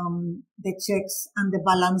the checks and the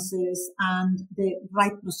balances and the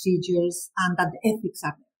right procedures and that the ethics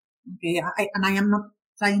are there. Okay. I am not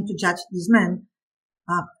trying to judge this man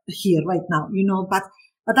here right now, but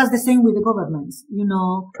that's the same with the governments,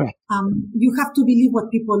 Correct. You have to believe what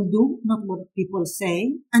people do, not what people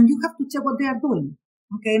say, and you have to check what they are doing.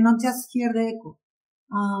 Okay. Not just hear the echo.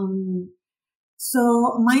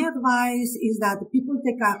 So my advice is that people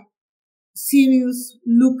take a serious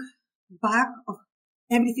look back of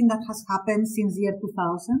everything that has happened since the year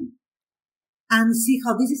 2000 and see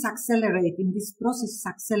how this is accelerating, this process is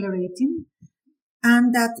accelerating,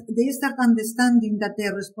 and that they start understanding that they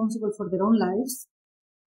are responsible for their own lives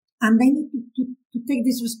and they need to take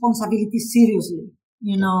this responsibility seriously,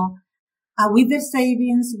 with their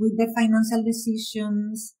savings, with their financial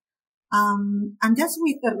decisions, and just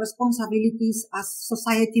with their responsibilities as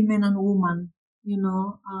society men and women,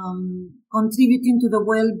 contributing to the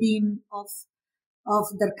well-being of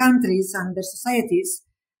their countries and their societies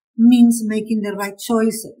means making the right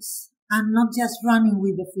choices and not just running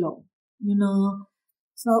with the flow,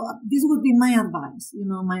 So this would be my advice.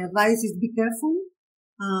 My advice is be careful.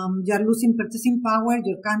 You are losing purchasing power.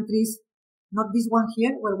 Your countries, not this one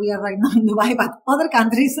here where we are right now in Dubai, but other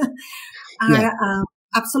countries are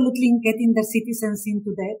absolutely getting their citizens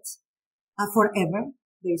into debt. forever,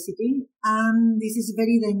 basically. And this is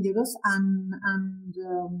very dangerous, and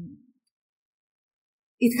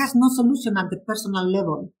it has no solution at the personal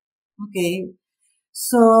level. Okay.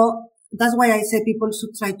 So that's why I say people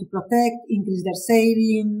should try to protect, increase their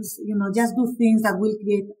savings, just do things that will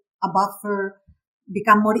create a buffer,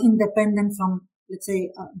 become more independent from, let's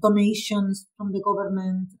say, donations from the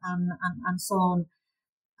government and so on.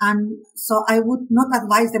 And so I would not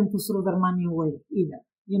advise them to throw their money away either,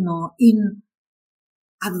 in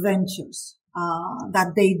adventures,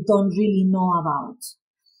 that they don't really know about.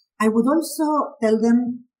 I would also tell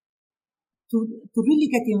them to really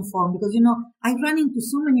get informed, because, I run into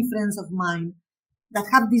so many friends of mine that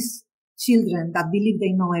have these children that believe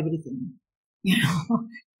they know everything,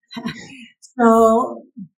 So,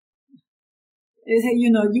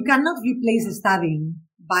 you cannot replace studying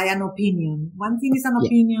by an opinion. One thing is an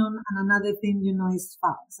opinion, and another thing, is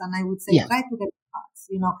facts. And I would say, try to get facts,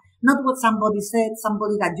 not what somebody said,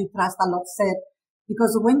 somebody that you trust a lot said,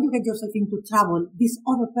 because when you get yourself into trouble, this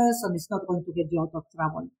other person is not going to get you out of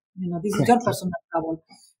trouble. This is your personal trouble.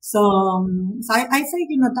 So I say,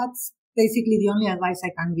 that's basically the only advice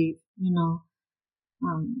I can give,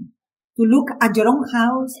 to look at your own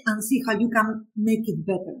house and see how you can make it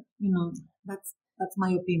better. That's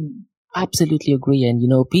my opinion. Absolutely agree.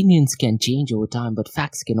 And, opinions can change over time, but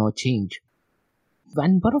facts cannot change.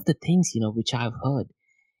 And one of the things, which I've heard,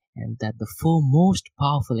 and that the four most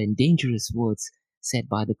powerful and dangerous words said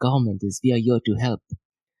by the government is, "We are here to help."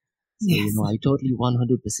 So, Yes. I totally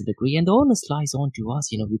 100% agree. And the onus lies on to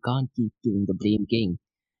us. We can't keep doing the blame game.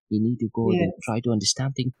 We need to go and try to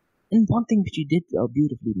understand things. And one thing which you did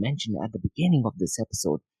beautifully mention at the beginning of this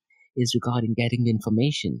episode is regarding getting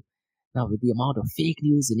information. Now, with the amount of fake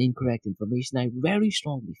news and incorrect information, I very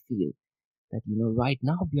strongly feel that, right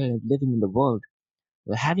now we are living in the world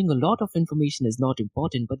where having a lot of information is not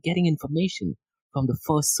important, but getting information from the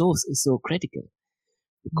first source is so critical.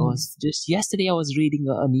 Because just yesterday I was reading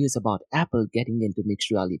a news about Apple getting into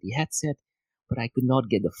mixed reality headset, but I could not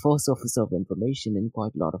get the first source of information and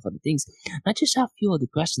quite a lot of other things. I just have a few other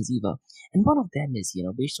questions, Eva, and one of them is,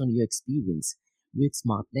 based on your experience with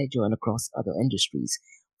Smart Ledger and across other industries,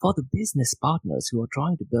 for the business partners who are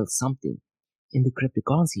trying to build something in the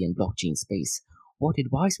cryptocurrency and blockchain space, what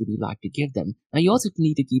advice would you like to give them? Now, you also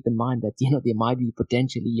need to keep in mind that, they might be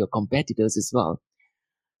potentially your competitors as well.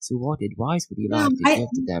 So what advice would you like to give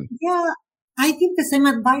to them? Yeah, I give the same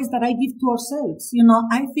advice that I give to ourselves.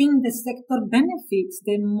 I think the sector benefits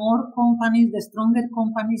the more companies, the stronger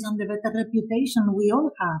companies, and the better reputation we all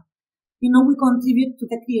have. We contribute to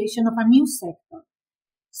the creation of a new sector.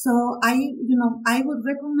 So I would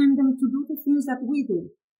recommend them to do the things that we do,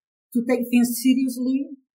 to take things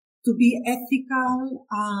seriously, to be ethical,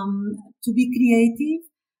 to be creative,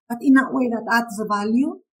 but in a way that adds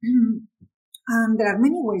value. And there are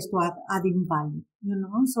many ways to add in value,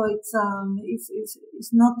 so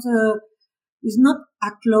it's not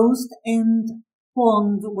a closed end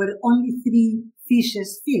pond where only 3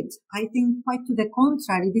 fishes fit. I think quite to the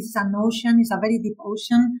contrary, this is an ocean, it's a very deep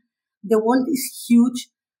ocean. The world is huge.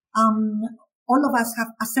 All of us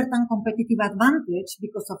have a certain competitive advantage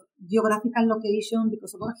because of geographical location,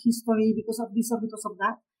 because of our history, because of this or because of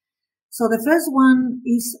that. So the first one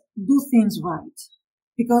is do things right.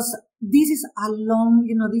 Because this is a long,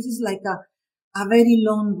 this is like a very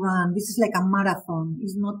long run. This is like a marathon.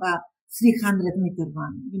 It's not a 300-meter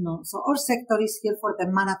run, So our sector is here for the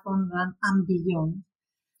marathon run and beyond.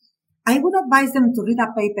 I would advise them to read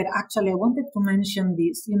a paper. Actually, I wanted to mention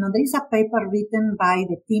this. There is a paper written by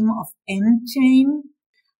the team of nChain.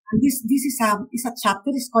 And this is a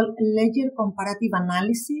chapter. It's called Ledger Comparative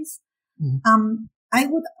Analysis. I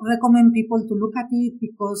would recommend people to look at it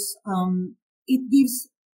because, it gives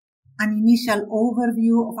an initial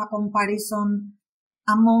overview of a comparison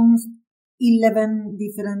amongst 11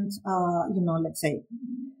 different, let's say,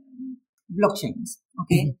 blockchains.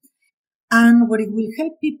 Okay. And what it will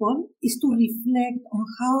help people is to reflect on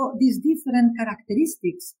how these different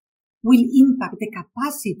characteristics will impact the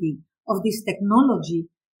capacity of this technology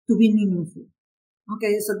to be meaningful.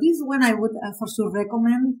 Okay. So this one I would for sure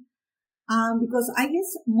recommend, because I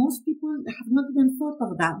guess most people have not even thought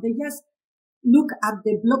of that. They just look at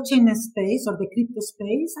the blockchain space or the crypto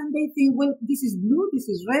space and they think, well, this is blue, this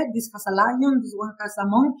is red, this has a lion, this one has a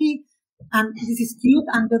monkey, and this is cute,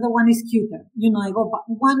 and the other one is cuter. I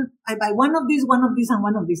buy one of these, and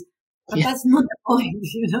one of these. But that's not the point,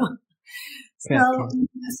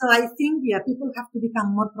 So I think, people have to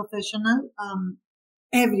become more professional,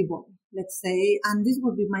 everybody, let's say, and this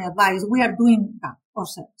would be my advice. We are doing that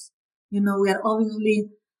ourselves. We are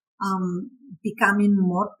obviously becoming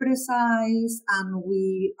more precise, and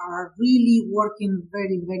we are really working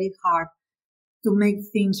very, very hard to make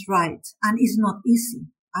things right. And it's not easy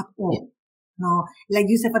at all. No, like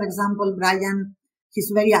you said, for example, Brian,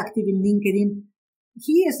 he's very active in LinkedIn.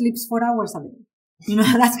 He sleeps 4 hours a day. You know,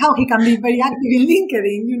 that's how he can be very active in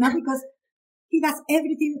LinkedIn, you know, because he does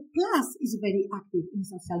everything. Plus, he's very active in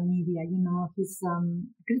social media, you know, he's a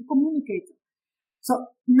great communicator. So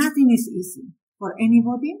nothing is easy for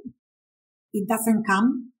anybody. It doesn't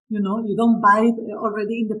come, you know, you don't buy it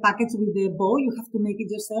already in the package with the bow. You have to make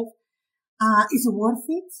it yourself. It's worth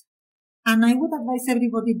it. And I would advise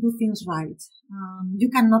everybody do things right. You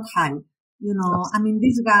cannot hide, you know. I mean,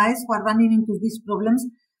 these guys who are running into these problems,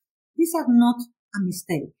 these are not a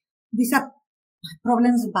mistake. These are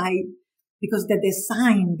problems because the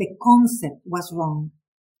design, the concept was wrong.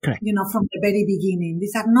 Correct. You know, from the very beginning.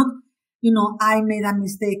 These are not, you know, I made a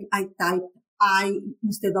mistake. I typed I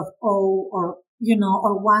instead of O, or, you know,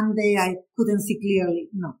 or one day I couldn't see clearly.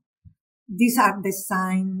 No. These are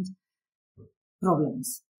designed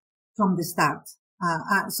problems from the start.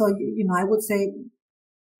 So, you know, I would say,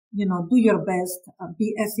 you know, do your best,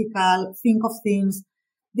 be ethical, think of things.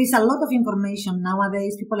 There's a lot of information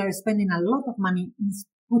nowadays. People are spending a lot of money in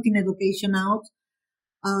putting education out.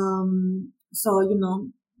 So, you know,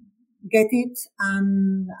 get it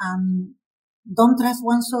and don't trust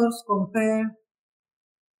one source, compare,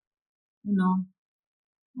 you know.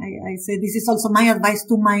 I say this is also my advice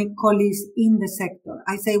to my colleagues in the sector.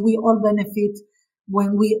 I say we all benefit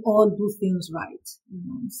when we all do things right, you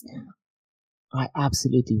know. So. I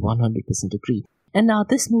absolutely 100% agree. And now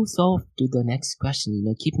this moves off to the next question, you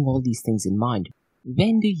know, keeping all these things in mind.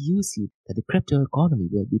 When do you see that the crypto economy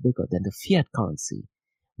will be bigger than the fiat currency?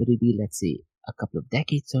 Would it be, let's say, a couple of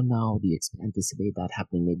decades from now? Do you anticipate that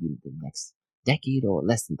happening maybe in the next decade or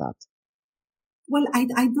less than that? Well,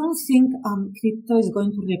 I don't think crypto is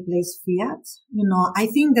going to replace fiat. You know, I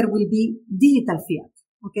think there will be digital fiat,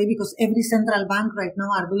 okay? Because every central bank right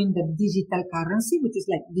now are doing the digital currency, which is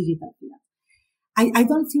like digital fiat. I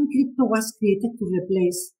don't think crypto was created to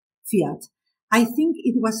replace fiat. I think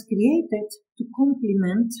it was created to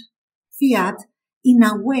complement fiat in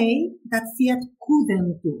a way that fiat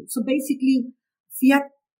couldn't do. So basically, fiat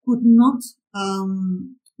could not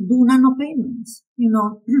do nano payments, you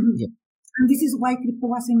know. Yeah. And this is why crypto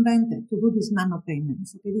was invented, to do these nano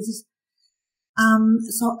payments. Okay, this is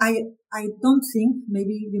so I don't think,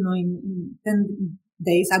 maybe, you know, in 10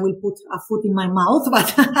 days I will put a foot in my mouth,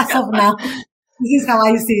 but as of now, this is how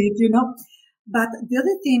I see it, you know. But the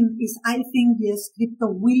other thing is, I think, yes, crypto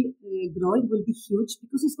will grow. It will be huge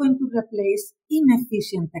because it's going to replace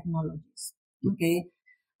inefficient technologies. Okay.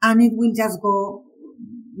 And it will just go,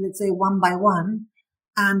 let's say, one by one.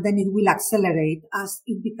 And then it will accelerate as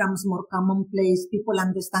it becomes more commonplace. People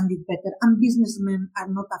understand it better, and businessmen are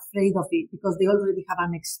not afraid of it because they already have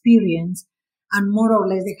an experience, and more or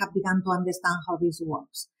less they have begun to understand how this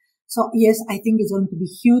works. So yes, I think it's going to be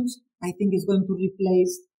huge. I think it's going to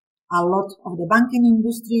replace a lot of the banking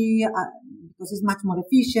industry because it's much more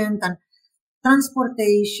efficient, and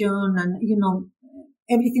transportation, and, you know,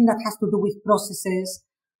 everything that has to do with processes.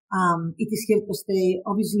 It is here to stay,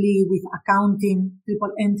 obviously, with accounting,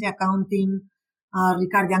 triple entry accounting,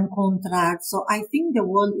 Ricardian contracts. So I think the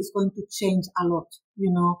world is going to change a lot.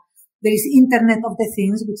 You know, there is Internet of the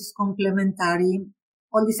Things, which is complementary.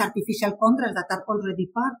 All these artificial contracts that are already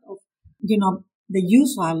part of, you know, the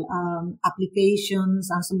usual applications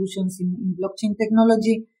and solutions in blockchain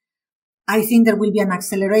technology. I think there will be an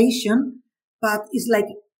acceleration, but it's like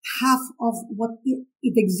half of what it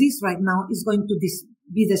exists right now is going to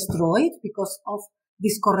be destroyed because of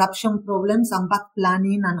these corruption problems and bad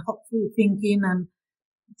planning and hopeful thinking and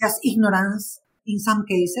just ignorance in some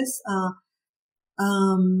cases.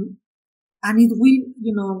 And it will,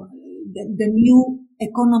 you know, the new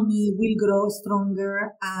economy will grow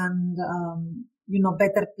stronger and, you know,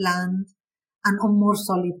 better planned and on more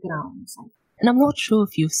solid grounds. And I'm not sure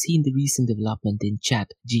if you've seen the recent development in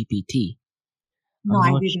ChatGPT. No,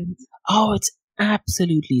 I didn't. Oh, it's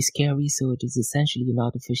absolutely scary. So it is essentially an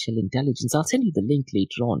artificial intelligence. I'll send you the link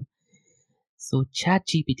later on. So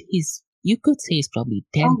ChatGPT is, you could say, is probably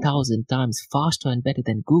 10,000 times faster and better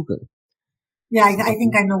than Google. Yeah, I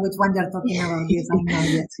think I know which one you're talking about. Yes, I know.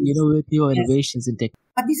 Yes, you know, with your innovations in tech.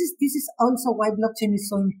 But this is also why blockchain is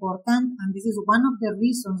so important, and this is one of the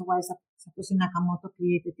reasons why Satoshi Nakamoto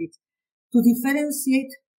created it, to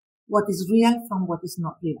differentiate what is real from what is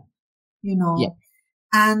not real. You know, yeah.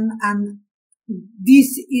 And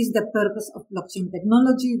this is the purpose of blockchain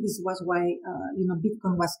technology. This was why you know,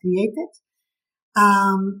 Bitcoin was created,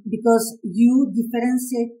 because you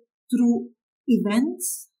differentiate through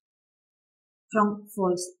events from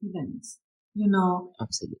false events, you know.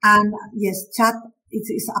 Absolutely. And yes, chat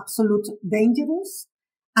is absolute dangerous.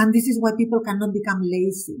 And this is why people cannot become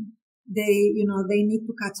lazy. They need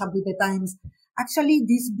to catch up with the times. Actually,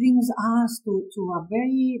 this brings us to a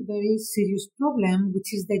very, very serious problem,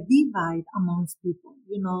 which is the divide amongst people,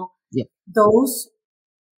 Yeah. those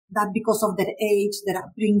that because of their age, their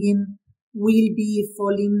upbringing will be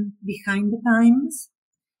falling behind the times.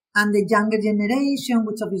 And the younger generation,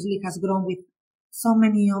 which obviously has grown with so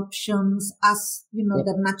many options as, Yeah.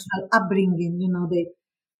 their natural upbringing,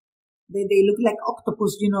 they look like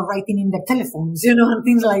octopus, writing in their telephones, and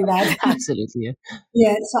things like that. Absolutely. Yeah.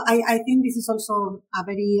 Yeah. So I think this is also a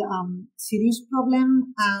very serious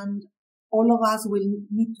problem, and all of us will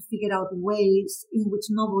need to figure out ways in which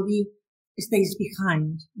nobody stays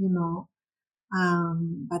behind,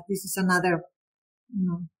 but this is another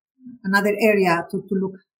area to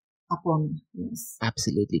look upon. Yes.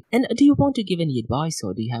 Absolutely. And do you want to give any advice,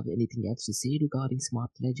 or do you have anything else to say regarding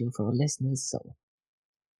Smart Ledger for our listeners? So,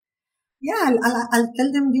 Yeah, I'll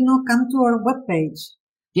tell them, come to our webpage,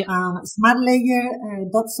 yeah.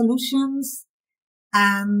 smartlayer.solutions,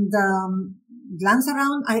 and glance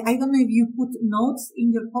around. I don't know if you put notes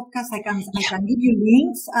in your podcast. I can give you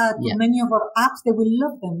links to many of our apps. They will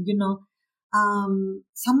love them.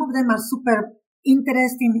 Some of them are super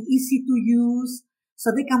interesting, easy to use,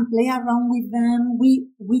 so they can play around with them. We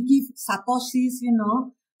give satoshis,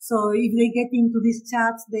 So if they get into these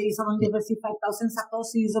chats, they suddenly receive 5,000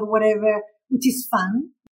 satoshis or whatever, which is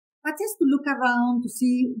fun. But just to look around to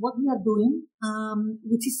see what we are doing,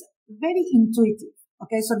 which is very intuitive.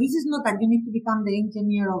 Okay, so this is not that you need to become the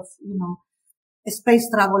engineer of, space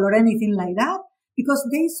travel or anything like that, because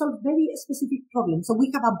they solve very specific problems. So we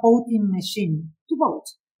have a voting machine to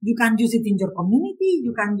vote. You can use it in your community,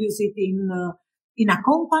 you can use it in a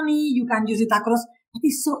company, you can use it across, but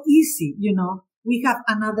it's so easy, We have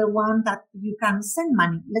another one that you can send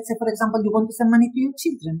money. Let's say, for example, you want to send money to your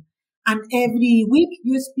children, and every week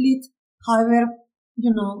you split however,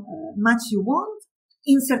 much you want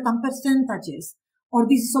in certain percentages. Or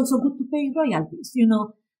this is also good to pay royalties,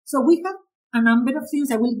 So we have a number of things.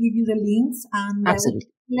 I will give you the links, and Absolutely.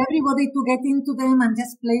 Everybody to get into them and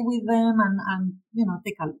just play with them and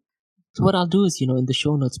take a look. So what I'll do is, in the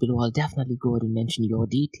show notes below, I'll definitely go ahead and mention your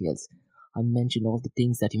details. I'll mention all the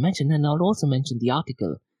things that you mentioned, and I'll also mention the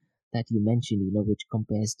article that you mentioned, which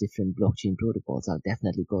compares different blockchain protocols. I'll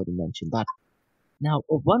definitely go ahead and mention that. Now,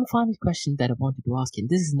 one final question that I wanted to ask you, and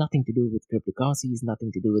this is nothing to do with cryptocurrencies,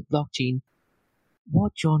 nothing to do with blockchain.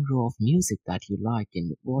 What genre of music that you like,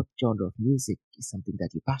 and what genre of music is something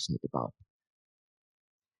that you're passionate about?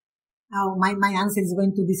 Oh, my answer is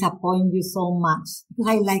going to disappoint you so much, because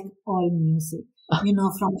I like all music,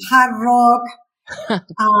 from hard rock,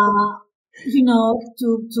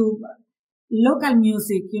 to local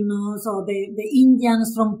music, so the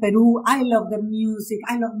Indians from Peru, I love their music.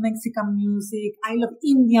 I love Mexican music. I love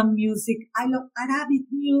Indian music. I love Arabic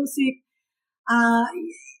music.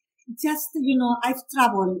 I've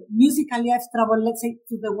traveled musically. I've traveled, let's say,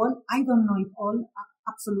 to the world. I don't know it all,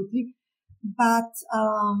 absolutely. But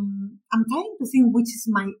I'm trying to think which is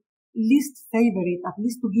my least favorite, at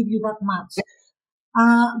least to give you that much.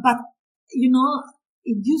 But,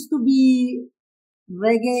 it used to be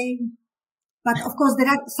reggae. But of course, there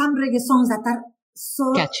are some reggae songs that are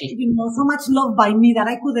so, catchy. So much loved by me that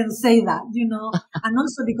I couldn't say that, And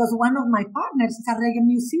also because one of my partners is a reggae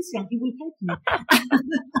musician, he will help me.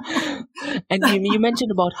 And you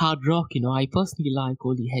mentioned about hard rock, I personally like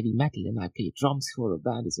all the heavy metal, and I play drums for a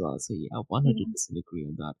band as well. So yeah, I 100% agree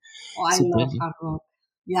on that. Oh, I love hard rock.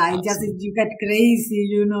 Yeah, you get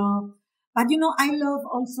crazy, But I love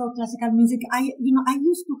also classical music. I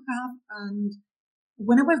used to have, and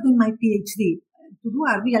when I was doing my PhD, to do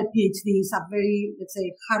a real PhD is a very, let's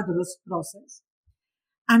say, arduous process.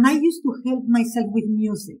 And I used to help myself with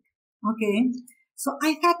music. Okay. So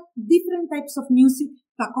I had different types of music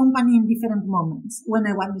to accompany in different moments. When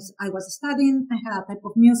I was studying, I had a type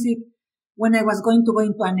of music. When I was going to go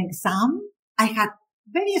into an exam, I had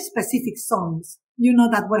very specific songs,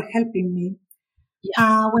 that were helping me.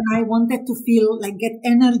 Yeah. When I wanted to feel like get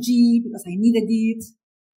energy because I needed it,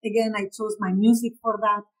 again, I chose my music for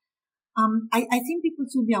that. I think people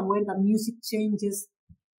should be aware that music changes,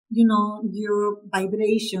 your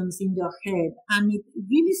vibrations in your head, and it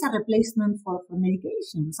really is a replacement for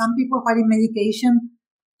medication. Some people who are in medication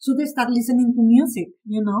should start listening to music,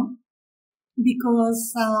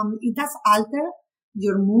 because it does alter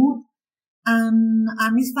your mood, and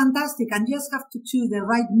it's fantastic. And you just have to choose the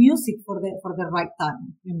right music for the right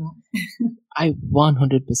time, I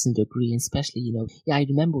 100% agree, especially, I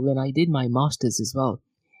remember when I did my master's as well.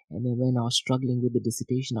 And then when I was struggling with the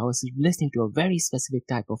dissertation, I was listening to a very specific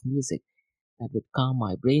type of music that would calm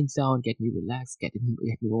my brains down, get me relaxed, get me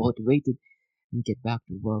motivated, and get back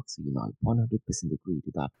to work. So, I 100% agree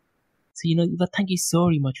to that. So, Eva, thank you so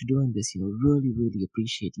very much for doing this. Really, really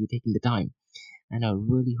appreciate you taking the time. And I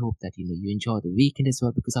really hope that, you enjoy the weekend as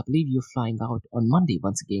well, because I believe you're flying out on Monday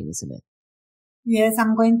once again, isn't it? Yes,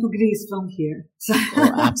 I'm going to Greece from here.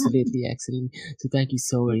 Oh, absolutely excellent. So thank you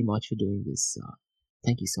so very much for doing this.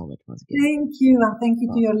 Thank you so much once again. Thank you, and thank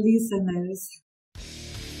you to your listeners.